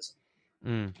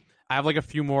entrepreneurialism. I have like a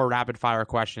few more rapid fire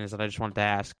questions that I just wanted to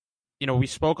ask. We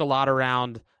spoke a lot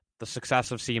around the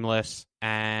success of Seamless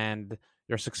and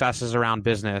your successes around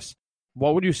business.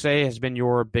 What would you say has been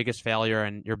your biggest failure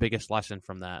and your biggest lesson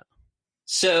from that?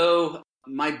 So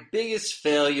my biggest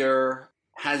failure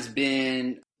has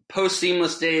been post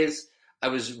Seamless days. I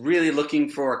was really looking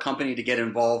for a company to get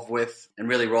involved with and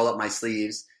really roll up my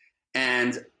sleeves.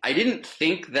 And I didn't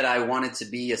think that I wanted to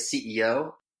be a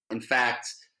CEO. In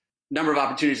fact, a number of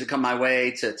opportunities would come my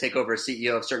way to take over as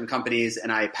CEO of certain companies,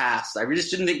 and I passed. I just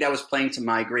didn't think that was playing to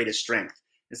my greatest strength.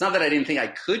 It's not that I didn't think I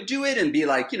could do it and be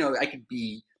like, I could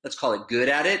be, let's call it good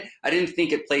at it. I didn't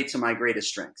think it played to my greatest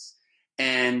strengths.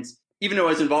 And even though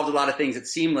I was involved in a lot of things at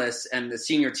Seamless and the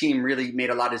senior team really made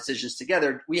a lot of decisions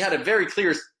together, we had a very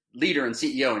clear leader and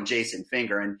CEO in Jason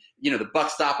Finger. And, the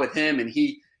buck stopped with him, and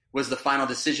he was the final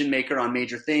decision maker on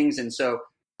major things. And so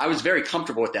I was very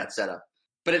comfortable with that setup.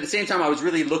 But at the same time, I was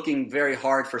really looking very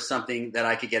hard for something that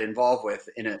I could get involved with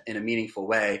in a meaningful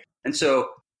way. And so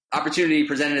opportunity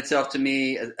presented itself to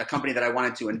me, a company that I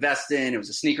wanted to invest in. It was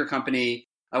a sneaker company.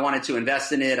 I wanted to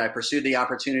invest in it. I pursued the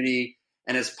opportunity.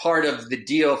 And as part of the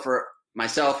deal for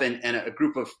myself and a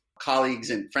group of colleagues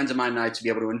and friends of mine and I to be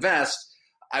able to invest,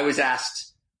 I was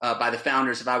asked by the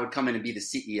founders if I would come in and be the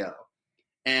CEO.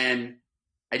 And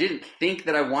I didn't think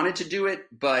that I wanted to do it,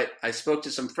 but I spoke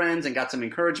to some friends and got some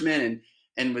encouragement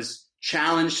and was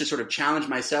challenged to sort of challenge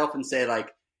myself and say, like,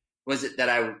 was it that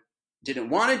I didn't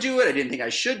want to do it? I didn't think I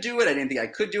should do it. I didn't think I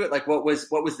could do it. Like, what was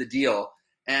the deal?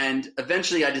 And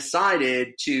eventually I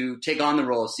decided to take on the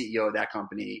role of CEO of that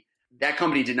company. That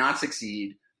company did not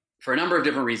succeed for a number of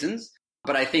different reasons.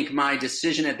 But I think my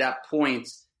decision at that point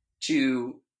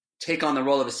to take on the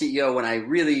role of a CEO when I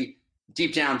really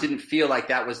deep down didn't feel like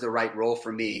that was the right role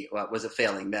for me was a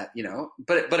failing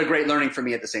but a great learning for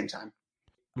me at the same time.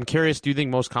 I'm curious, do you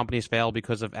think most companies fail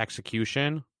because of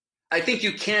execution? I think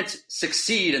you can't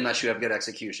succeed unless you have good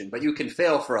execution, but you can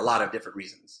fail for a lot of different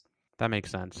reasons. That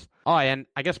makes sense. Oh, and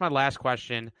I guess my last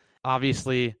question,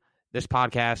 obviously this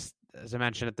podcast, as I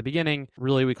mentioned at the beginning,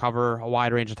 really we cover a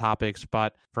wide range of topics,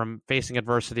 but from facing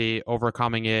adversity,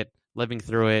 overcoming it, living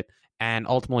through it, and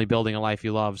ultimately building a life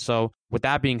you love. So with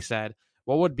that being said,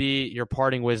 what would be your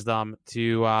parting wisdom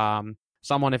to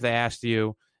someone if they asked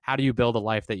you, how do you build a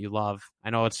life that you love? I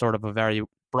know it's sort of a very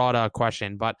broad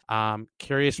question, but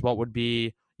curious what would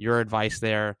be your advice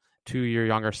there to your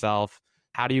younger self?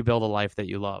 How do you build a life that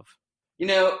you love?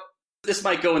 This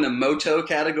might go in the Moto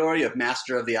category of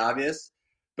master of the obvious,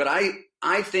 but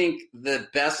I think the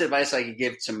best advice I could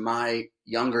give to my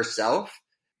younger self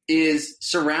is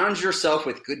surround yourself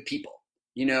with good people.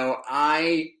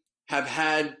 I have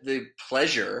had the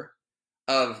pleasure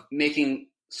of making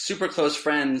super close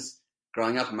friends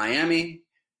growing up in Miami,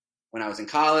 when I was in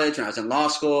college, when I was in law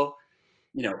school,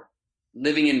 I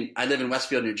live in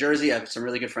Westfield, New Jersey. I have some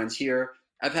really good friends here.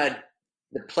 I've had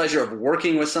the pleasure of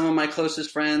working with some of my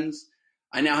closest friends.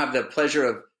 I now have the pleasure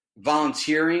of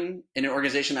volunteering in an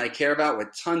organization that I care about with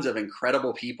tons of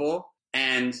incredible people.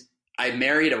 And I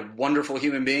married a wonderful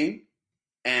human being.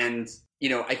 And,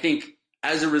 I think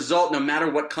as a result, no matter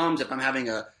what comes, if I'm having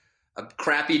a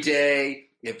crappy day,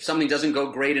 if something doesn't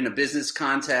go great in a business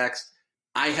context,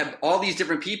 I have all these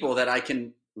different people that I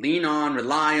can lean on,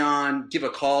 rely on, give a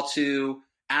call to,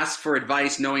 ask for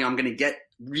advice, knowing I'm going to get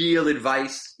real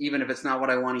advice, even if it's not what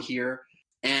I want to hear.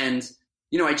 And,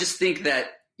 I just think that,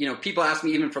 people ask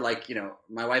me even for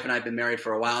my wife and I have been married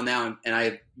for a while now, and I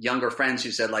have younger friends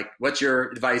who said, what's your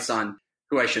advice on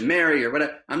who I should marry or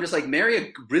whatever? I'm just like, marry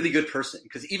a really good person.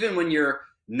 Because even when you're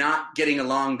not getting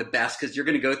along the best, because you're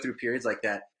going to go through periods like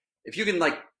that, if you can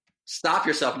stop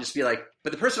yourself and just be like,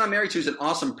 but the person I'm married to is an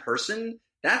awesome person,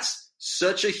 that's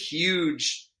such a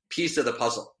huge piece of the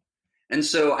puzzle. And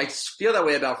so I feel that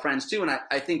way about friends too. And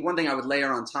I think one thing I would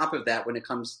layer on top of that when it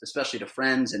comes especially to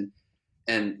friends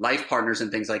and life partners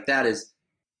and things like that is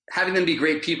having them be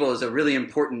great people is a really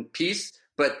important piece,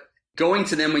 but going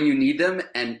to them when you need them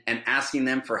and asking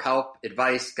them for help,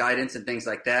 advice, guidance, and things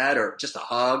like that, or just a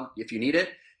hug if you need it,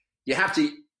 you have to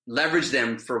leverage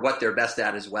them for what they're best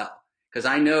at as well. Because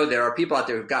I know there are people out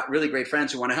there who've got really great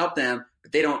friends who want to help them,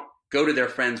 but they don't go to their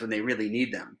friends when they really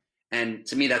need them. And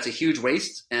to me, that's a huge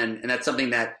waste. And that's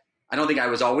something that I don't think I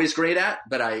was always great at,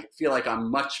 but I feel like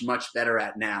I'm much, much better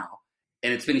at now.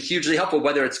 And it's been hugely helpful,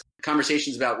 whether it's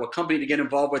conversations about what company to get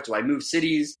involved with. Do I move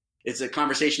cities? It's a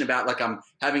conversation about I'm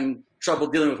having trouble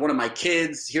dealing with one of my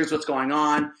kids. Here's what's going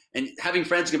on. And having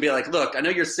friends who can be like, look, I know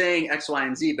you're saying X, Y,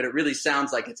 and Z, but it really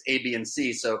sounds like it's A, B, and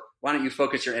C. So why don't you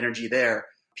focus your energy there?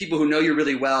 People who know you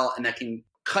really well and that can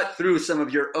cut through some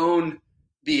of your own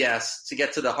BS to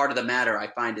get to the heart of the matter, I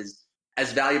find is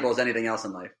as valuable as anything else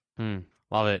in life.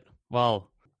 Love it. Well,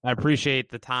 I appreciate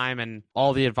the time and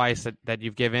all the advice that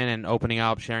you've given and opening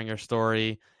up, sharing your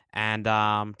story, and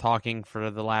talking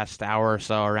for the last hour or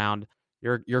so around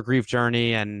your grief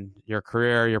journey and your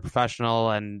career, your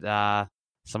professional, and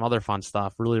some other fun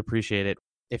stuff. Really appreciate it.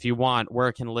 if you want,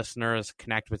 where can listeners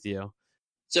connect with you?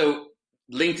 So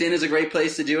LinkedIn is a great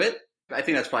place to do it. I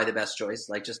think that's probably the best choice,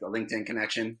 like just a LinkedIn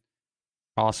connection.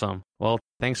 Awesome. Well,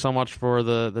 thanks so much for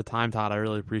the time, Todd. I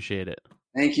really appreciate it.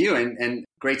 Thank you. And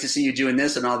great to see you doing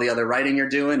this and all the other writing you're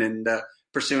doing and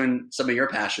pursuing some of your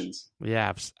passions.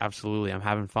 Yeah, absolutely. I'm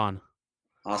having fun.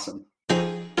 Awesome.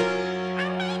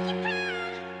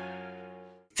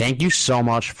 Thank you so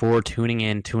much for tuning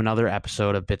in to another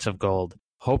episode of Bits of Gold.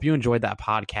 Hope you enjoyed that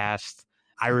podcast.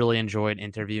 I really enjoyed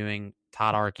interviewing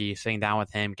Todd Arky, sitting down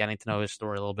with him, getting to know his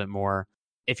story a little bit more.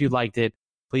 If you liked it,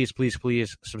 please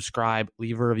subscribe,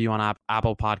 leave a review on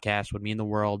Apple Podcasts. Would mean the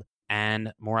world,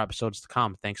 and more episodes to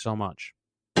come. Thanks so much.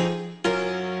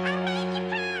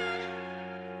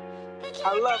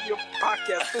 I love your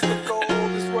podcast. Bits of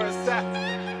Gold is where it's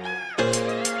at.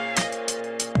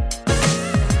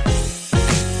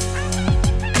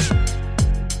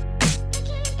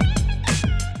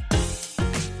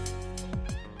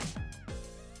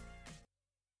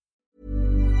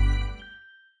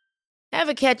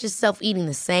 Ever catch yourself eating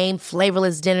the same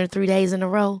flavorless dinner 3 days in a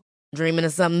row? Dreaming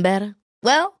of something better?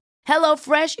 Well,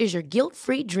 HelloFresh is your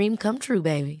guilt-free dream come true,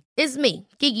 baby. It's me,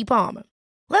 Keke Palmer.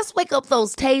 Let's wake up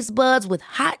those taste buds with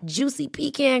hot, juicy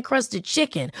pecan-crusted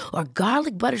chicken or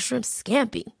garlic butter shrimp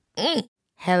scampi.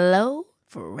 Hello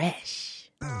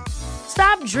Fresh.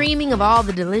 Stop dreaming of all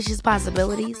the delicious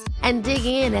possibilities and dig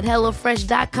in at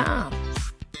HelloFresh.com.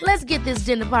 Let's get this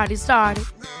dinner party started.